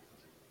different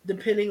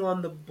depending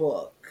on the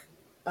book.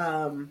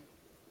 Um,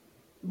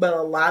 but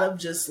a lot of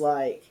just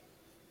like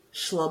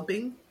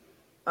schlumping,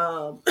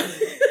 um,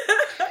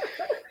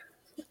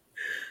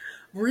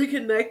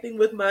 reconnecting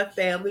with my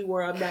family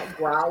where I'm not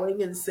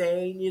growling and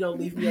saying,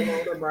 leave me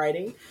alone, I'm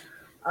writing,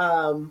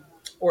 um,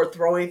 or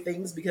throwing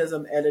things because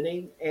I'm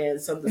editing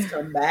and something's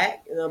come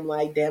back and I'm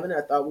like, damn it,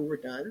 I thought we were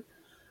done.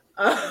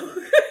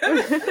 Um,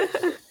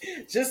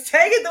 just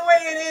take it the way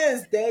it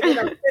is. Dang it,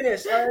 I'm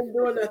finished. I ain't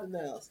doing nothing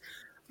else.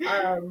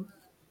 Um,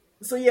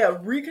 so yeah,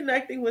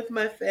 reconnecting with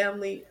my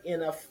family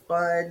in a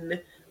fun,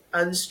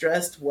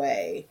 unstressed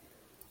way.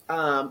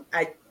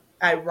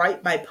 I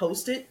write by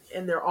post-it,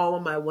 and they're all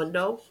on my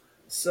window.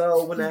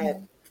 So when I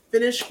Mhm.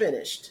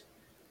 finished,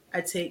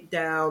 I take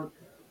down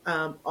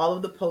all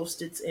of the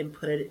post-its and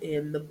put it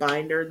in the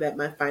binder that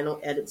my final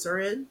edits are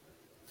in,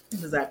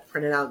 because I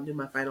print it out and do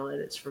my final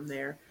edits from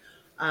there.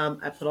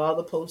 I put all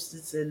the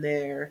post-its in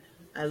there.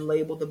 I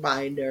label the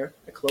binder.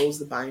 I close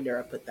the binder.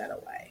 I put that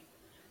away.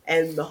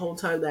 And the whole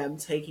time that I'm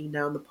taking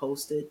down the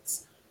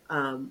post-its,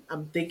 I'm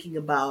thinking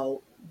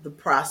about the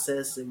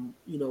process and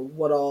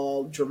what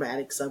all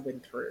dramatics I've been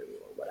through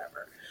or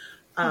whatever,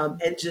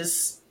 Mhm. and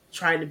just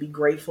trying to be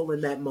grateful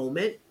in that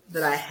moment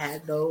that I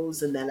had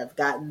those and that I've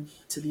gotten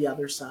to the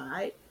other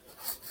side.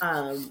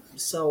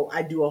 So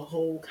I do a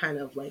whole kind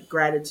of like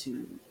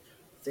gratitude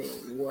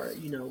thing where,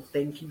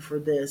 thank you for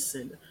this,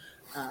 and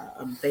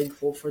I'm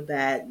thankful for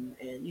that,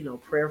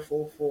 and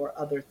prayerful for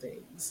other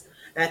things.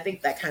 And I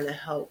think that kind of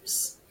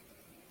helps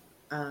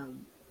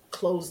um,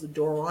 close the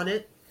door on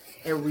it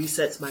and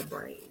resets my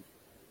brain.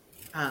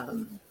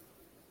 Um,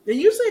 and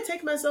usually I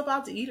take myself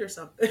out to eat or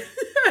something.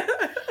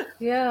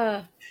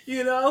 Yeah,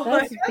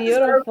 Like that's I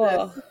deserve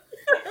beautiful. this.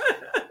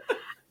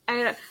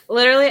 I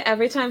literally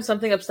every time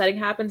something upsetting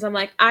happens, I'm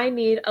like, I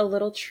need a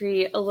little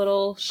treat, a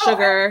little Oh,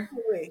 sugar.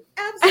 absolutely.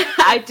 I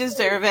Absolutely.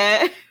 deserve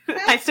it.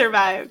 I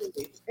survived.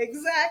 Absolutely.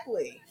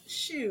 Exactly.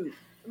 Shoot.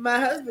 My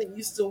husband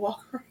used to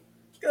walk around,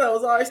 because I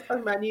was always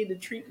talking about I needed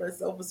to treat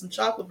myself with some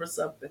chocolate or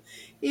something.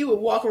 He would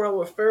walk around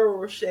with Ferrero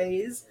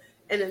Rochers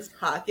in his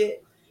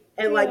pocket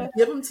and like Yeah.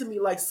 give them to me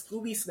like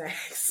Scooby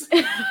snacks.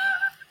 I'm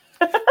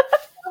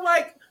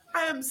like,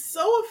 I am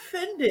so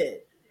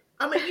offended.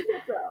 I'm gonna eat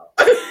it though.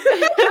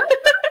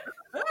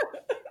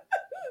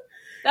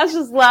 That's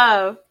just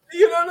love.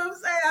 You know what I'm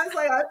saying? I was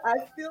like,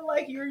 I feel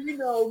like you're,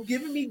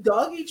 giving me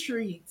doggy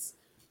treats,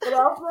 but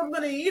also I'm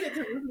gonna eat it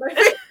because it's my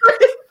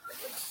favorite.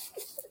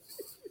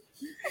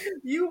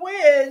 You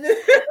win.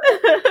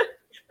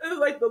 It's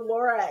like the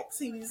Lorax.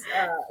 He likes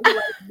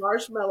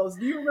marshmallows.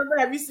 Do you remember?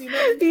 Have you seen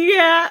them?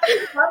 Yeah.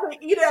 If I'm gonna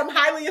eat it, I'm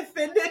highly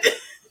offended,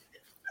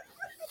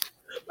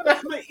 but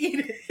I'm gonna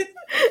eat it.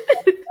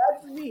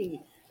 That's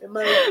me and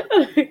my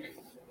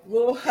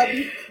little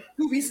hubby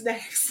Scooby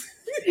snacks.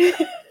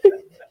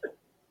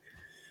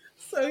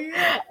 So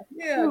yeah, I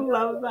yeah, no,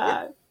 love it's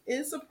that.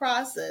 it's a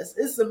process.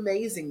 It's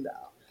amazing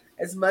though.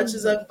 As much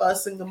as I Mhm.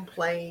 fuss and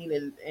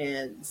complain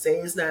and say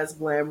it's not as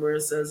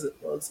glamorous as it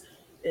looks,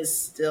 it's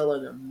still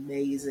an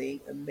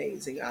amazing,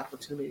 amazing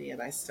opportunity,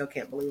 and I still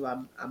can't believe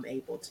I'm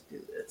able to do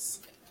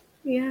this.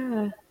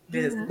 Yeah.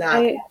 It has Yeah. not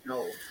I been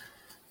no.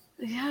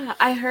 Yeah,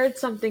 I heard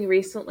something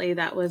recently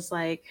that was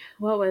like,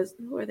 what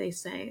were they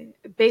saying?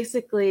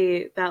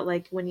 Basically that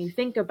like when you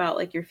think about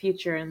like your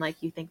future and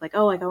like you think like,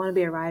 oh, like I want to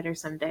be a writer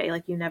someday,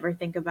 like you never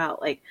think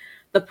about like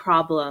the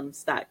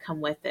problems that come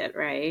with it,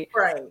 right?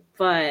 Right.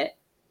 But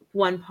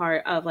one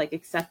part of like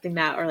accepting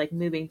that or like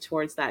moving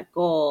towards that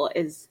goal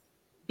is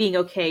being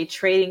okay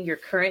trading your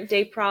current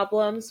day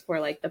problems for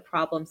like the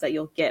problems that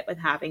you'll get with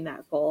having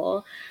that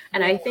goal.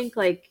 And Yeah. I think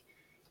like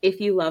if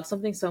you love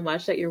something so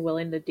much that you're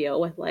willing to deal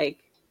with like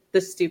the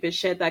stupid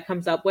shit that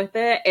comes up with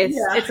it,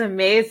 Yeah. it's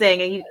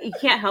amazing and you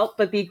can't help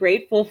but be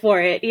grateful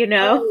for it, you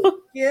know? Right.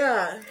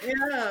 Yeah.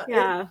 Yeah.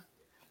 Yeah.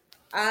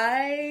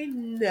 I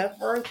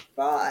never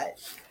thought,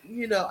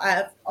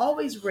 I've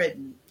always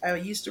written. I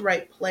used to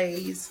write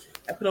plays.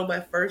 I put on my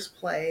first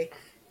play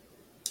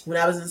when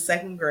I was in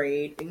second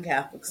grade in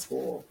Catholic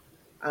school.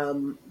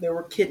 There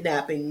were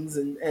kidnappings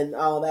and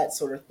all that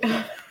sort of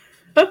thing.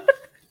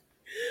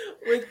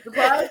 which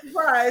surprise,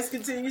 surprise,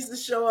 continues to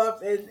show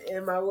up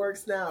in my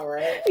works now,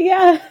 right?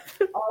 Yeah.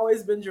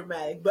 Always been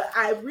dramatic, but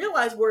I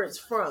realized where it's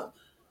from.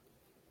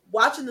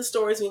 Watching the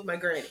stories with my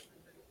granny,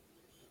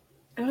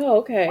 Oh,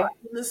 okay.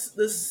 watching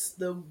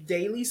the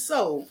daily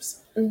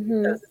soaps,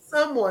 Mm-hmm. because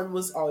someone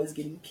was always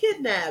getting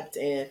kidnapped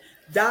and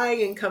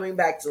dying and coming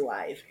back to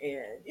life,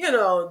 and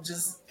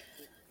just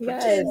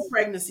pretend Yes.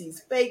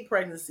 pregnancies, fake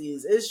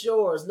pregnancies. It's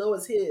yours, no,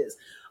 it's his.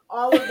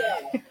 All of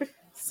that.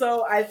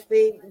 So I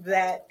think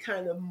that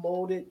kind of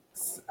molded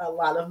a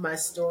lot of my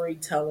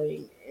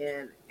storytelling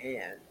and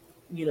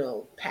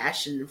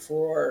passion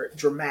for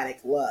dramatic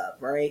love,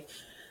 right?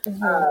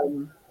 Mm-hmm.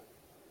 Um,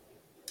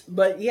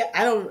 but yeah,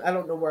 I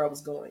don't know where I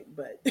was going,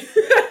 but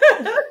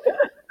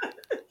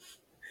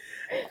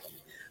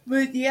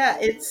but yeah,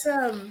 it's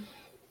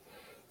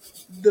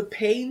the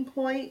pain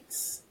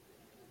points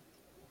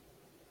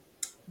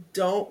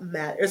don't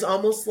matter. It's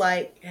almost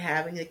like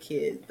having a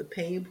kid. The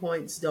pain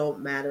points don't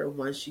matter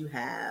once you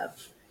have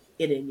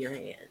it in your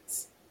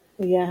hands.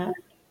 Yeah.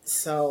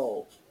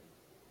 So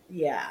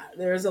yeah,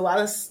 there's a lot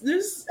of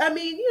there's I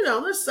mean,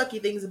 there's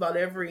sucky things about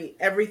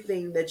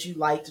everything that you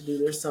like to do.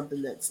 There's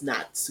something that's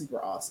not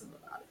super awesome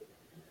about it.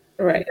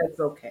 And Right. that's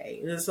okay.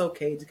 And it's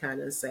okay to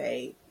kind of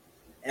say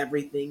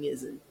everything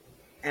isn't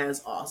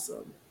as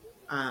awesome.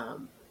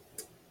 Um,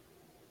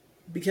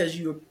 because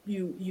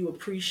you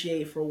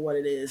appreciate for what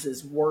it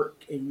is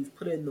work, and you've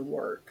put in the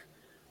work,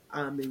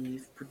 and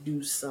you've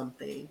produced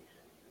something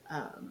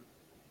um,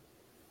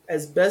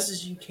 as best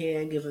as you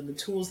can given the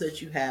tools that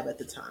you have at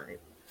the time.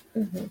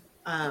 Mm-hmm.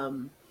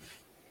 um,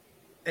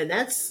 and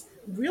that's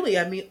really,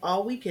 I mean,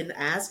 all we can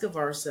ask of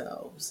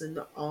ourselves, and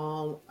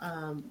all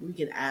we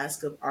can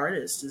ask of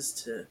artists is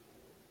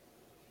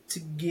to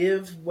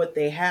give what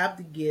they have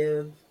to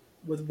give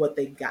with what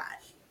they got.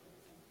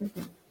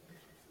 Mm-hmm.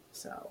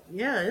 So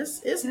yeah,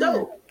 it's Yeah.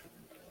 dope,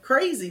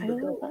 crazy I but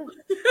love dope.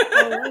 that.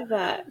 I love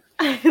that.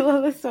 I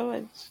love it so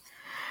much.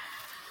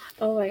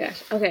 Oh my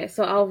gosh. Okay,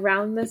 so I'll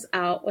round this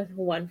out with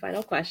one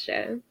final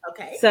question.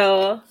 Okay.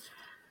 So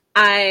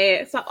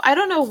I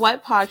don't know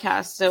what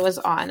podcast it was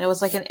on. It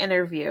was like an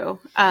interview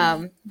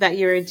that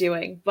you were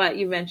doing, but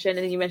you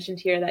mentioned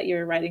here that you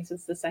were writing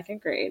since the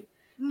second grade.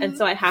 And Mm-hmm.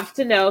 so I have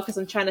to know, because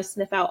I'm trying to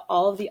sniff out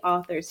all of the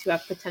authors who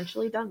have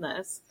potentially done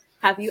this.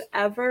 Have you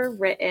ever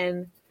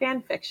written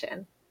fan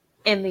fiction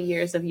in the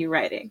years of you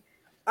writing?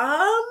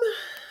 Um,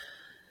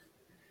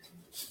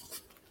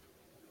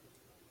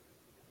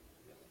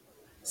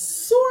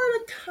 sort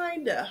of,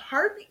 kind of.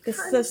 This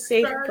is a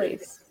safe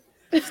place.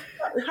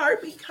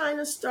 Heartbeat kind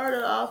of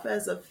started off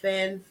as a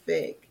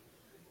fanfic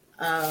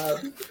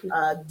of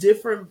a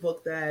different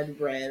book that I'd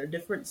read, a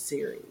different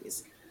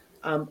series.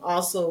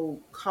 Also,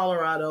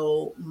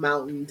 Colorado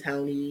mountain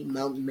towny,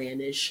 mountain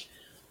manish.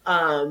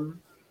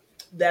 Um,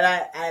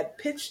 that I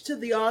pitched to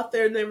the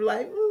author, and they were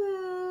like,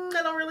 I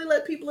don't really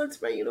let people into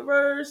my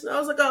universe. And I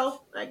was like,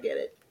 oh, I get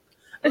it.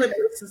 I was like,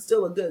 this is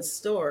still a good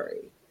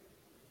story.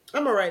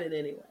 I'm gonna write it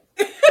anyway.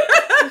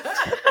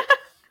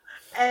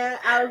 And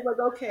I was like,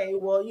 okay,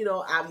 well,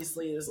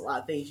 obviously there's a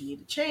lot of things you need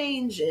to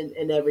change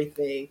and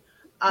everything.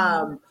 Mhm.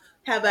 Um,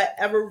 have I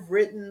ever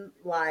written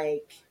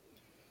like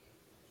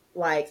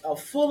a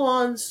full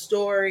on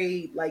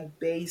story like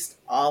based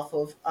off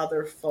of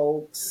other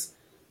folks,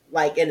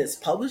 like, and it's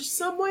published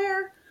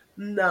somewhere?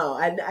 No,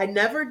 I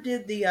never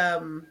did the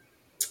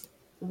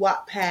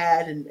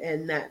Wattpad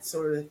and that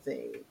sort of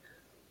thing.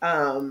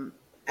 Um,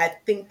 I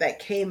think that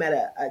came at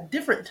a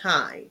different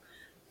time.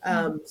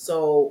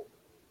 So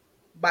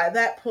by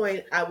that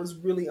point, I was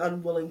really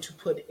unwilling to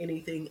put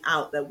anything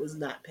out that was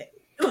not paid.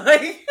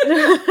 Like,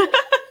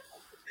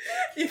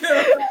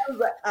 I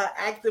was an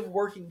active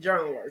working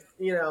journalist,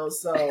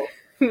 so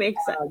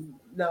Makes sense.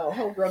 no,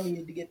 homegirl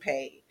needed to get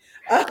paid.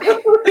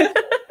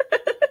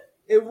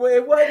 It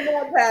wasn't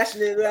that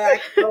passionate that I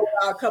could throw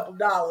out a couple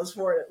dollars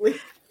for it at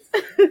least.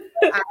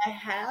 I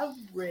have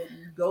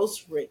written,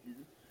 ghost written,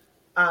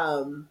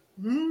 um,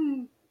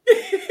 mm,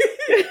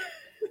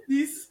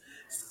 these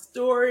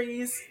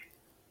stories.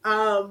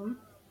 Um,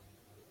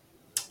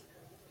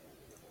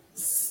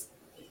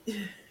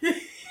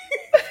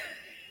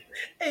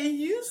 It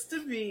used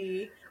to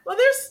be, well,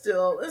 there's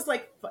still, it's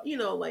like,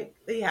 like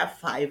they have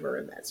Fiverr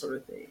and that sort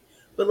of thing.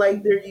 But like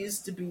Mhm. there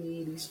used to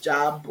be these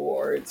job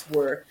boards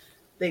where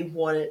they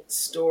wanted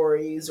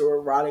stories or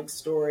erotic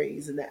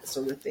stories and that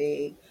sort of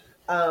thing.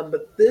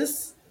 But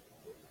this,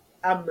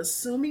 I'm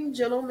assuming,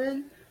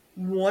 gentlemen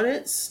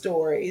wanted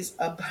stories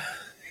about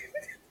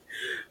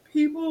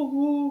people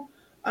who,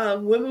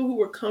 women who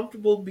were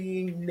comfortable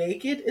being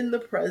naked in the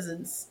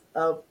presence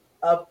of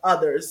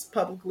others,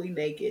 publicly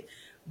naked,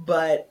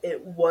 but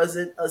it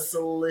wasn't a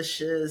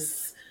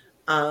salacious.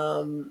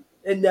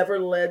 It never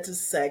led to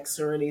sex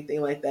or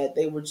anything like that.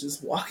 They were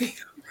just walking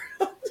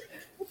around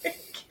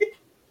naked.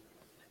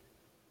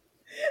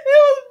 It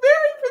was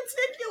very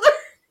particular,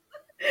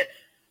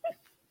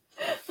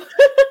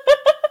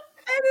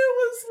 and it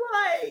was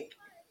like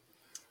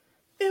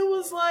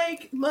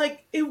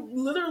it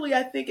literally.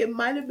 I think it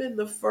might have been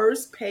the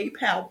first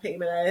PayPal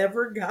payment I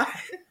ever got.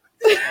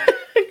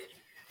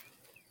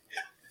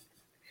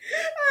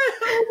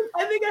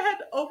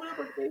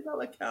 think I'll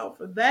account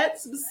for that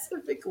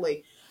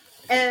specifically.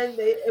 And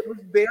it was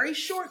very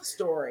short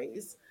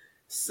stories.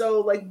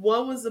 So, like,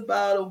 one was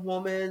about a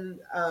woman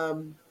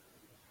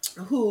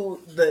who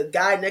the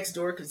guy next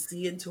door could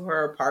see into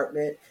her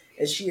apartment,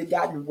 and she had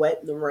gotten wet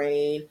in the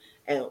rain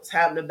and was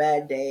having a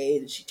bad day.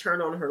 And she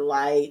turned on her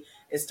light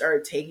and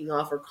started taking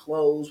off her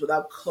clothes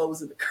without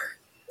closing the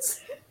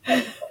curtains.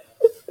 And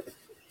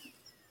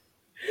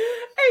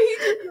he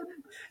just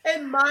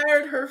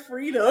admired her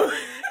freedom.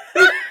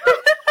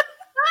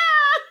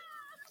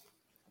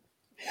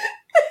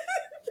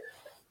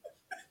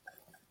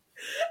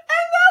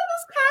 That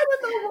was kind of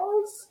the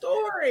whole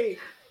story.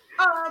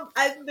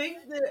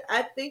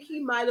 I think he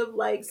might have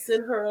like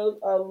sent her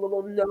a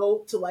little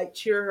note to like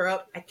cheer her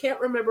up. I can't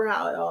remember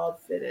how it all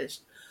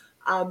finished.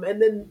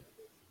 And then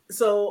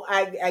so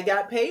I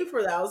got paid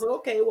for that. I was like,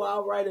 okay, well,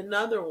 I'll write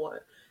another one.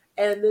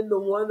 And then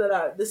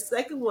the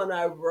second one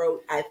I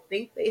wrote, I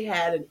think they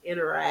had an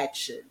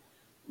interaction,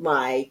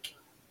 like,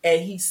 and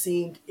he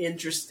seemed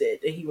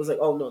interested, and he was like,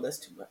 oh no, that's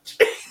too much.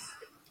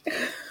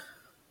 It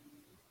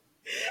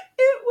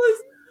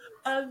was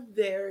a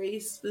very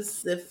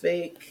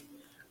specific,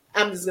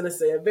 I'm just gonna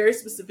say a very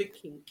specific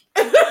kink.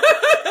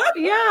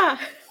 Yeah.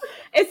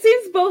 It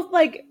seems both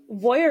like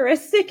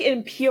voyeuristic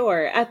and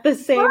pure at the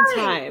same Right,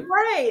 time.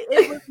 right.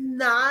 It was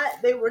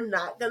not, they were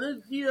not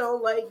gonna,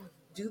 like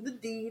do the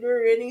deed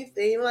or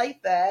anything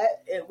like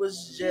that. It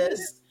was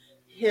just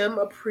him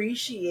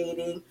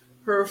appreciating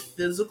her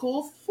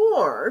physical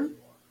form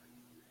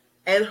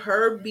and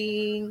her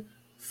being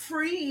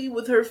free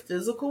with her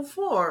physical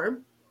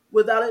form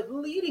without it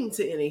leading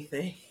to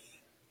anything.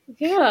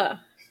 Yeah.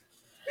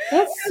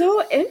 That's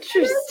so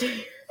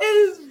interesting.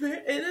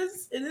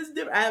 It is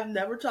different. I have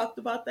never talked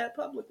about that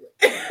publicly.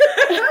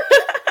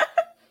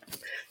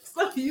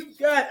 So you've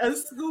got a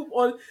scoop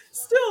on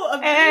still a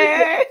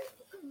very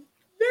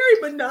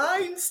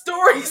benign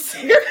stories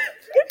here. And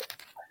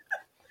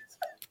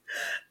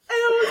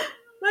it was,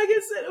 like I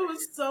said, it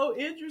was so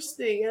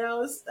interesting. And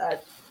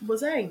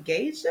was I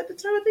engaged at the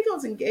time? I think I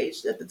was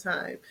engaged at the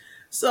time.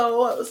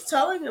 So I was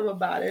telling him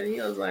about it, and he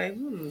was like,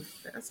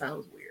 that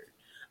sounds weird.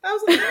 I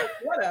was like,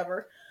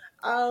 whatever.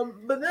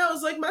 But then I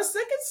was like, my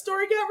second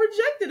story got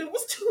rejected. It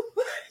was too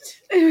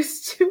much. It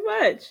was too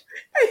much.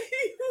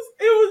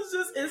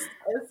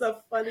 It's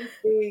a funny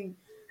thing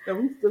that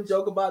we still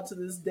joke about to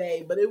this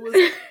day. But it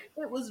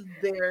was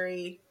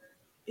very,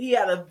 he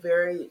had a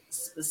very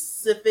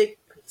specific,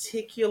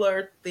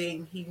 particular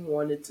thing he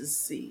wanted to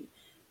see.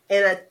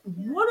 And I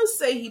want to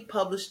say he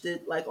published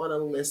it like on a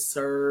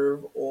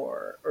listserv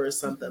or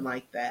something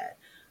like that.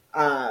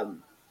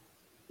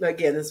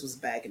 Again, this was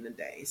back in the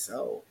day.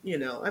 So,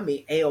 I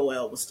mean,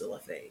 AOL was still a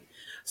thing.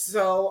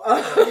 So,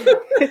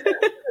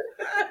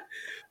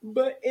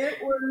 but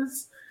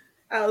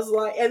I was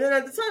like, and then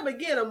at the time,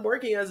 again, I'm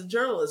working as a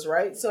journalist,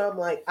 right? So I'm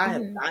like, I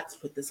have got to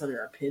put this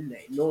under a pen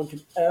name. No one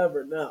can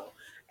ever know.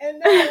 And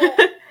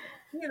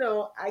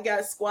now, I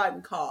got squat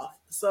and cough.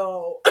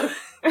 So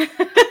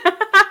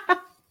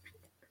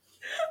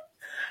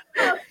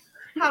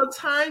how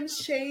times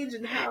change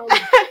and how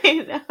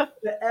I know.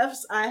 the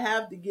F's I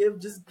have to give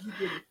just keep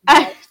getting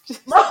I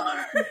just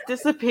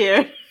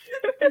disappeared.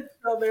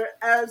 So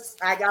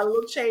I got a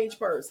little change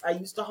purse. I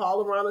used to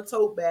haul around a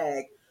tote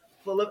bag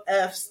full of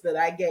F's that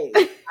I gave.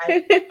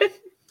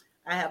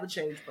 I have a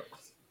change purse.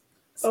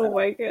 So, oh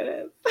my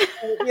goodness.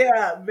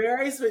 Yeah,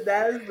 very sweet.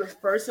 That is the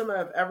first time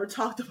I've ever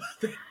talked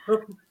about that.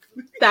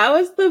 That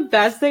was the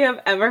best thing I've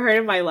ever heard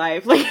in my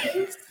life. Like,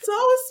 it's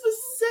so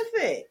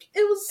specific.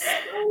 It was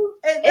so,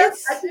 and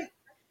I think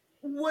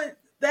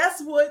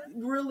that's what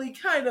really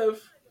kind of,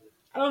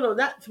 I don't know,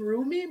 not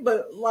threw me,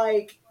 but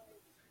like,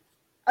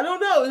 I don't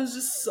know, it was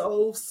just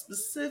so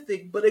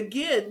specific, but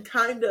again,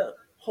 kind of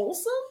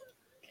wholesome,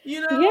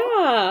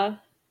 Yeah.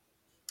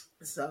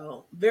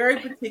 So very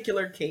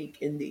particular cake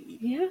indeed.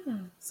 Yeah.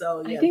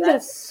 So I yeah, think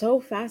that's so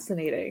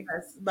fascinating.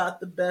 That's about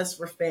the best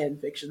for fan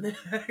fiction that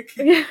I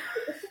can. Yeah.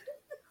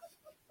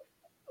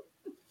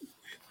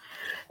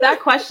 That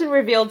question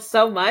revealed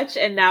so much,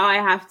 and now I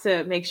have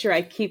to make sure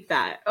I keep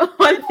that on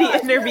the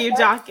interview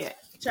docket.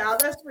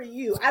 Child, that's for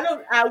you.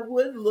 I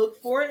would look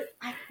for it.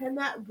 I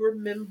cannot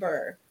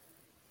remember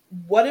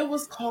what it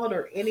was called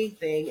or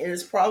anything, and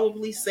it's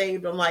probably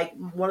saved on like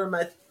one of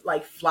my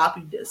like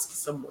floppy disks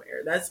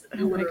somewhere. That's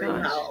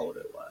literally how old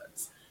it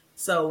was.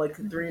 So like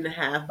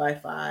 3.5 by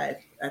 5.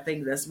 I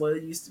think that's what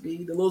it used to be.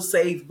 The little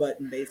save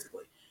button,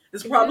 basically.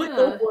 It's probably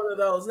one of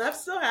those, and I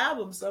still have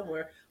them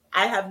somewhere.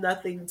 I have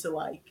nothing to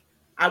like.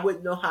 I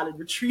wouldn't know how to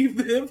retrieve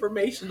the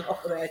information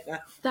off of that now.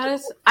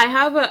 I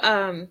have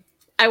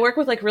I work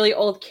with like really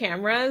old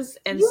cameras,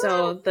 and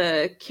so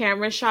the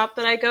camera shop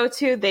that I go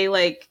to, they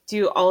like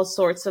do all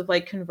sorts of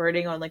like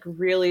converting on like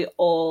really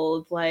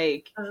old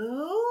like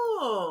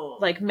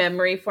like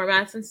memory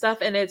formats and stuff,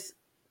 and it's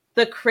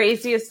the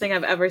craziest thing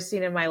I've ever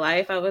seen in my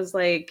life. I was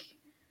like,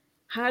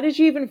 how did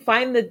you even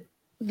find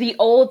the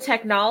old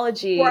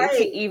technology to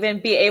Right.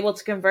 even be able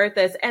to convert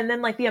this, and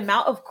then like the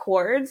amount of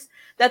cords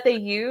that they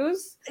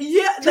use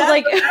Yeah, to that's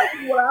like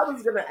exactly what I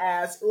was gonna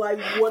ask. Like,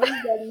 what does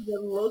that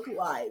even look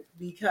like?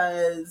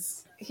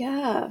 Because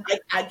yeah.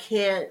 I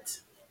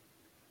can't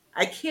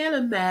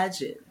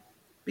imagine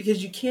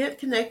because you can't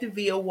connect it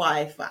via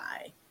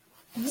Wi-Fi.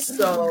 Mm-mm.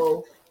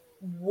 So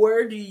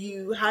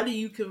how do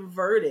you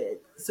convert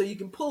it so you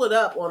can pull it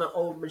up on an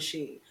old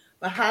machine?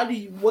 But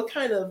what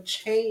kind of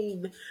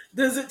chain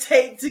does it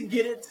take to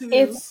get it to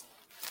It's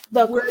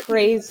the where it needs to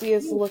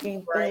craziest be,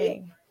 looking right?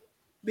 thing.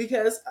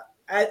 Because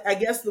I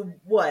guess the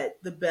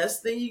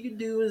best thing you can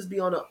do is be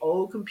on an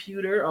old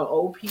computer or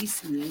old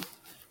PC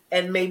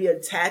and maybe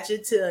attach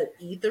it to an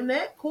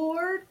Ethernet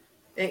cord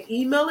and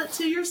email it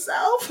to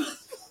yourself.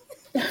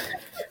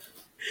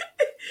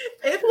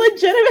 If you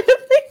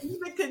Legitimately.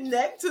 even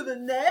connect to the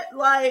net,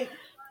 like,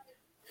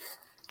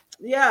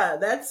 yeah,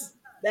 that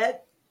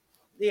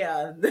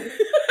yeah.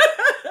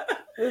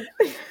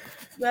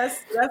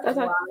 That's a That's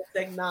how lot of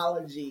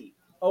technology,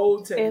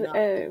 old it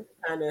technology, is.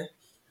 kind of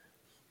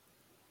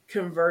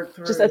convert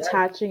Just through.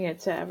 attaching it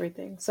to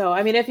everything. So,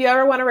 I mean, if you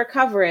ever want to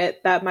recover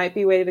it, that might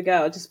be way to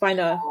go. Just find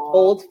a Oh,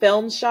 old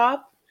film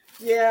shop,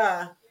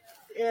 yeah,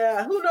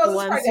 yeah. Who the knows? It's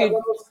ones probably got who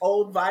one of those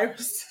old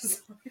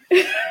viruses.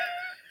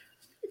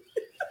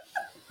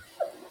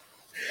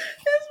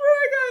 That's where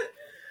I got.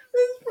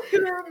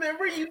 Because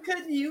remember, you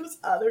couldn't use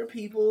other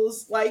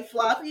people's like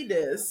floppy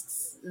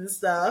disks and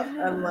stuff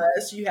yeah.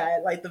 unless you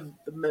had like the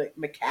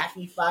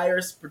McAfee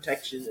virus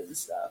protection and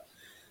stuff.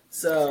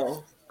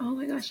 So, Oh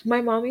my gosh,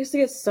 my mom used to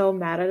get so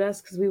mad at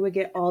us because we would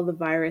get all the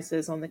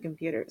viruses on the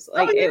computers. oh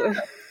Like it was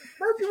yeah,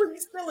 especially when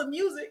you stealing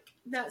music.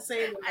 Not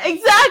saying that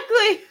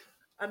exactly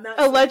I'm not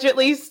saying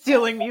allegedly that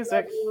stealing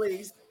music.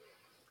 allegedly.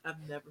 I've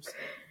never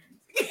stolen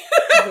music.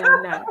 Yeah,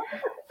 no,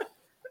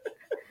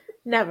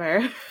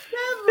 never.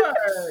 Never,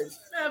 I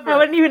never.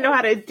 wouldn't even know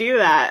how to do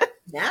that.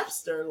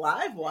 Napster,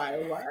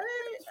 LiveWire, what?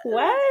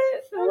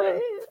 What?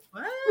 What?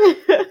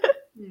 What?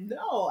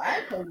 No,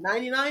 I pay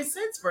 99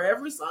 cents for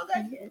every song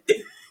I get.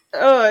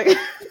 Oh,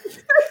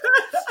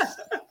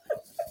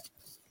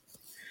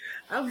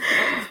 I'm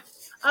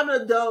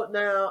an adult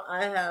now.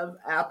 I have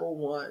Apple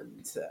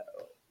One, so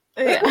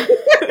yeah.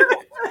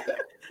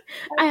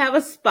 I have a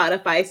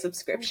Spotify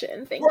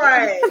subscription. Thank you.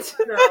 right.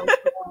 So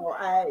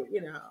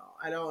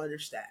I don't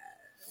understand.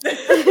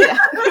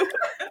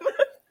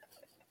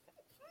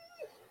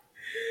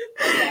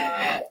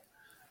 Yeah. This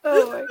Oh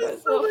has my been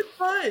gosh. so Well, much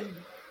fun.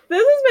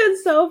 this has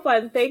been so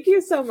fun. Thank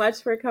you so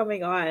much for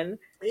coming on.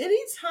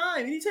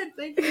 Anytime.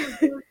 Thank you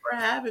again for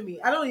having me.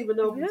 I don't even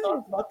know if we Yeah.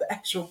 talked about the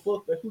actual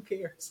book, but who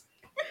cares?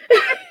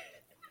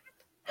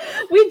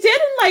 We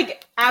did in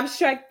like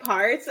abstract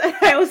parts, and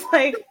All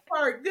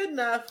right, good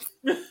enough.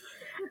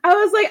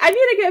 I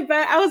need to get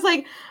back. I was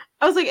like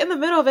in the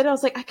middle of it. I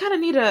was like, I kind of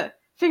need to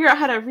figure out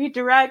how to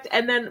redirect,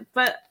 and then,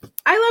 but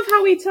I love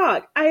how we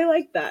talk. I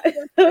like that.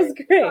 That was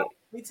great.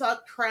 We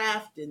talk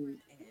craft and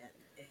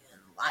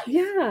life.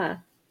 Yeah,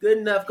 Good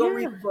enough. Go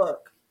read yeah, the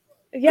book.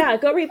 yeah.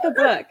 Go read the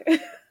book.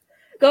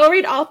 Go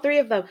read all three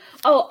of them.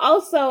 Oh,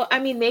 also, I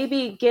mean,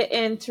 maybe get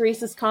in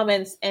Terreece's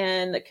comments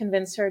and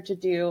convince her to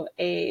do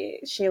a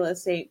Shayla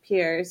St.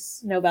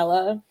 Pierce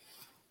novella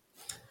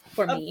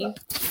for me.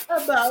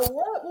 About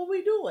what? What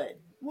we doing?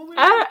 What we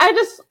doing? I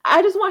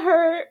just want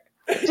her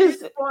You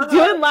just want her?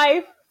 doing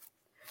life.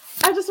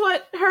 I just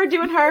want her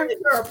doing her.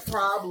 You're a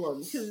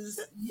problem because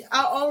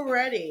I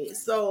already.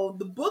 So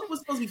the book was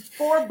supposed to be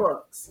 4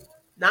 books,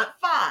 not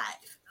 5.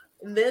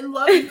 And then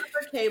Love You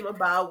Never came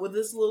about with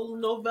this little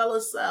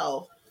novella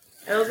self.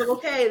 And I was like,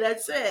 okay,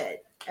 that's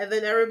it. And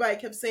then everybody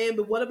kept saying,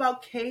 but what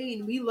about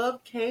Kane? We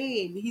love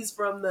Kane. He's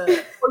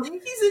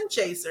in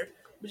Chaser,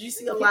 but you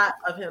see a lot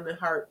of him in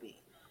Heartbeat.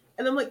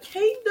 And I'm like,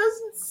 Kane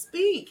doesn't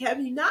speak. Have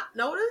you not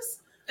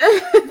noticed?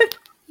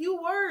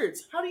 Few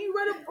words. How do you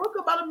write a book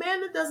about a man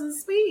that doesn't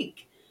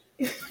speak?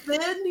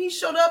 Then he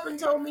showed up and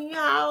told me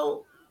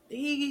how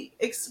he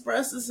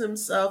expresses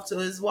himself to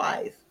his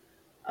wife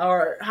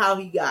or how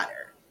he got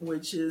her,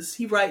 which is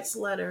he writes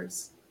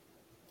letters.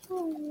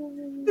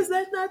 Oh, Is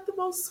that not the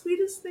most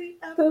sweetest thing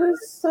that ever?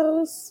 is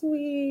so I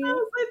sweet.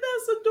 was like,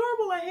 that's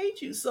adorable. I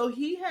hate you. So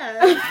he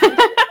has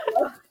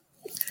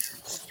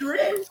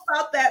strictly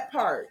about that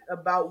part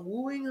about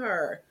wooing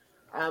her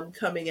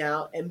coming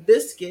out, and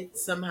Biscuit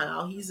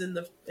somehow he's in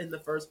the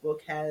first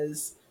book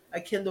has a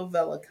Kindle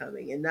Vella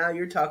coming, and now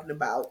you're talking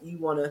about you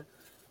want a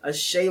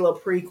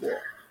Shayla prequel.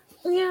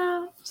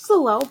 Yeah, just a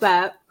little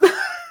bit.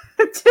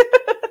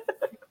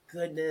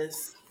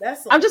 Goodness,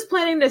 that's I'm like just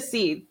planting the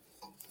seed.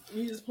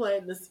 you just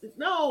playing this.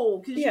 No,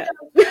 because you Yeah.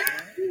 got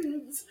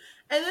kids,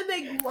 and then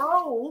they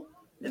grow,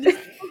 and these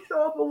people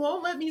show up and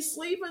won't let me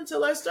sleep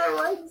until I start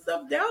writing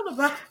stuff down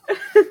about.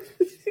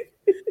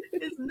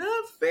 It's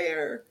not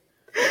fair.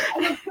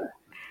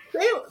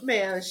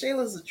 Man,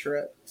 Shayla's a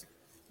trip.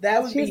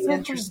 That would be She's so fun.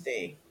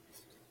 interesting.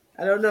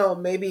 I don't know.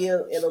 Maybe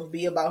it'll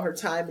be about her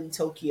time in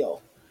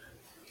Tokyo.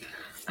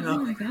 Oh No.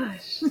 my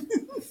gosh.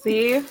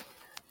 See?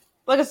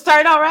 Look, it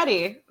started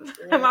already.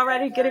 I'm Yeah,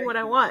 already getting what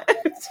I want.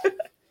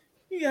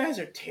 You guys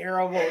are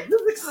terrible.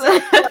 Just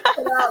accept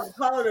it out and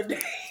call it a day.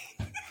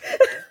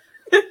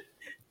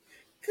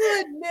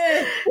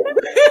 Goodness.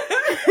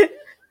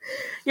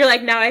 You're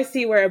like, now I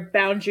see where a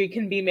boundary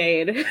can be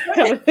made.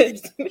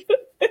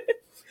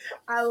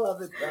 I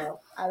love it though.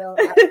 I don't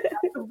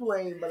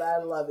complain, but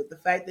I love it. The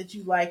fact that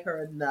you like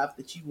her enough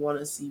that you want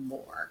to see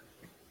more.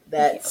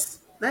 Yeah.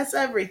 That's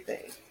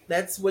everything.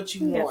 That's what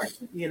you Yeah. want.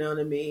 You know what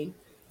I mean?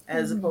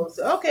 As Mhm. opposed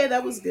to, okay,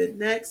 that was good.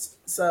 Next.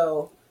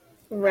 So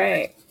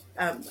Right.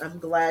 I'm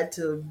glad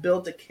to have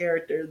built a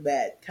character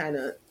that kind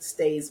of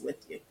stays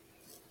with you.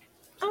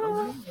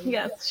 Oh, So,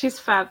 yes, she's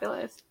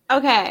fabulous.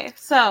 Okay,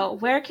 so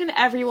where can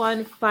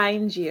everyone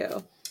find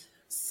you?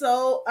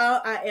 So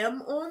I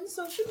am on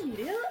social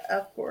media,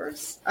 of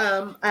course.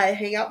 I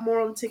hang out more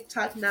on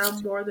TikTok now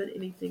more than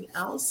anything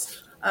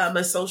else.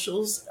 My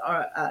socials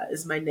are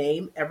is my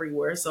name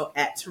everywhere. So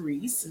at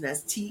Terreece, and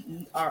that's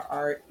TerReece.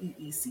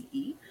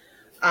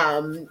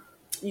 Um,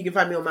 you can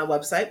find me on my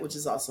website, which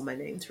is also my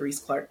name,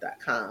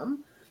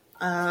 TerreeceClarke.com.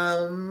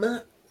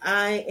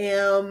 I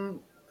am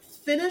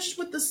finished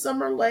with the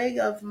summer leg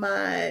of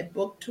my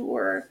book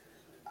tour.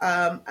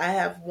 I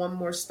have one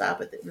more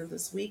stop at the end of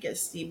this week at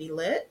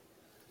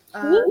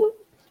uh, Woo.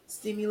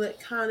 Steamy Lit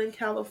Con in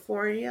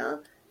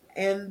California.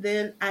 And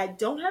then I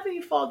don't have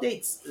any fall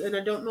dates, and I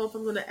don't know if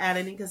I'm going to add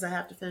any because I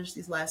have to finish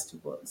these last two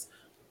books.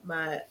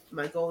 My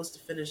goal is to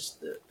finish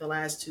the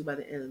last two by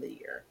the end of the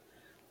year.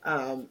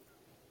 Um,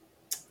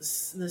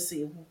 let's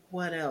see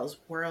what else.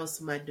 Where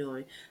else am I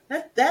doing?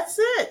 That's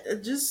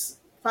it. Just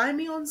find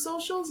me on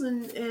socials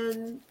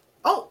and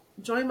oh,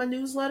 join my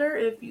newsletter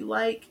if you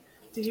like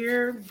to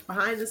hear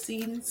behind the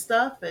scenes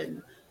stuff.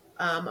 And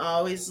I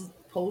always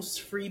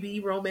post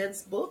freebie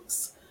romance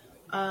books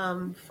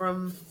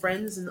from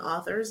friends and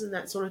authors and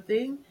that sort of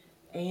thing.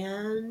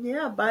 And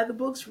yeah, buy the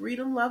books, read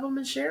them, love them,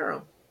 and share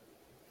them.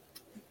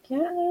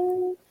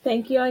 Yeah.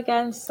 Thank you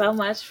again so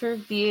much for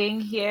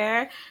being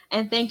here.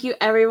 And thank you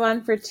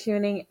everyone for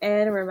tuning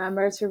in.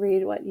 Remember to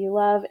read what you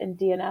love and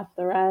DNF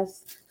the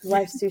rest.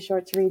 Life's too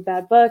short to read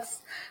bad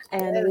books.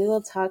 And we will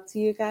Yes. talk to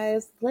you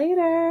guys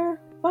later.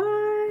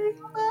 Bye.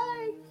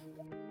 Bye.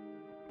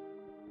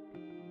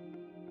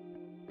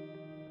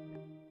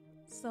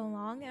 So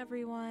long,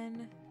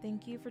 everyone.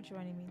 Thank you for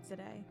joining me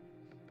today.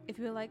 If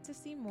you would like to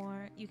see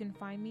more, you can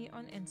find me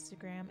on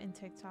Instagram and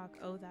TikTok,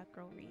 Oh That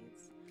Girl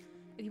Reads.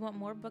 If you want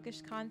more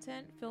bookish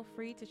content, feel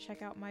free to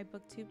check out my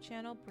booktube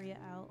channel, Bria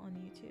L, on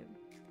YouTube.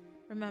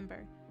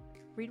 Remember,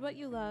 read what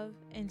you love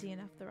and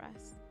DNF the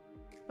rest.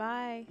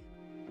 Bye!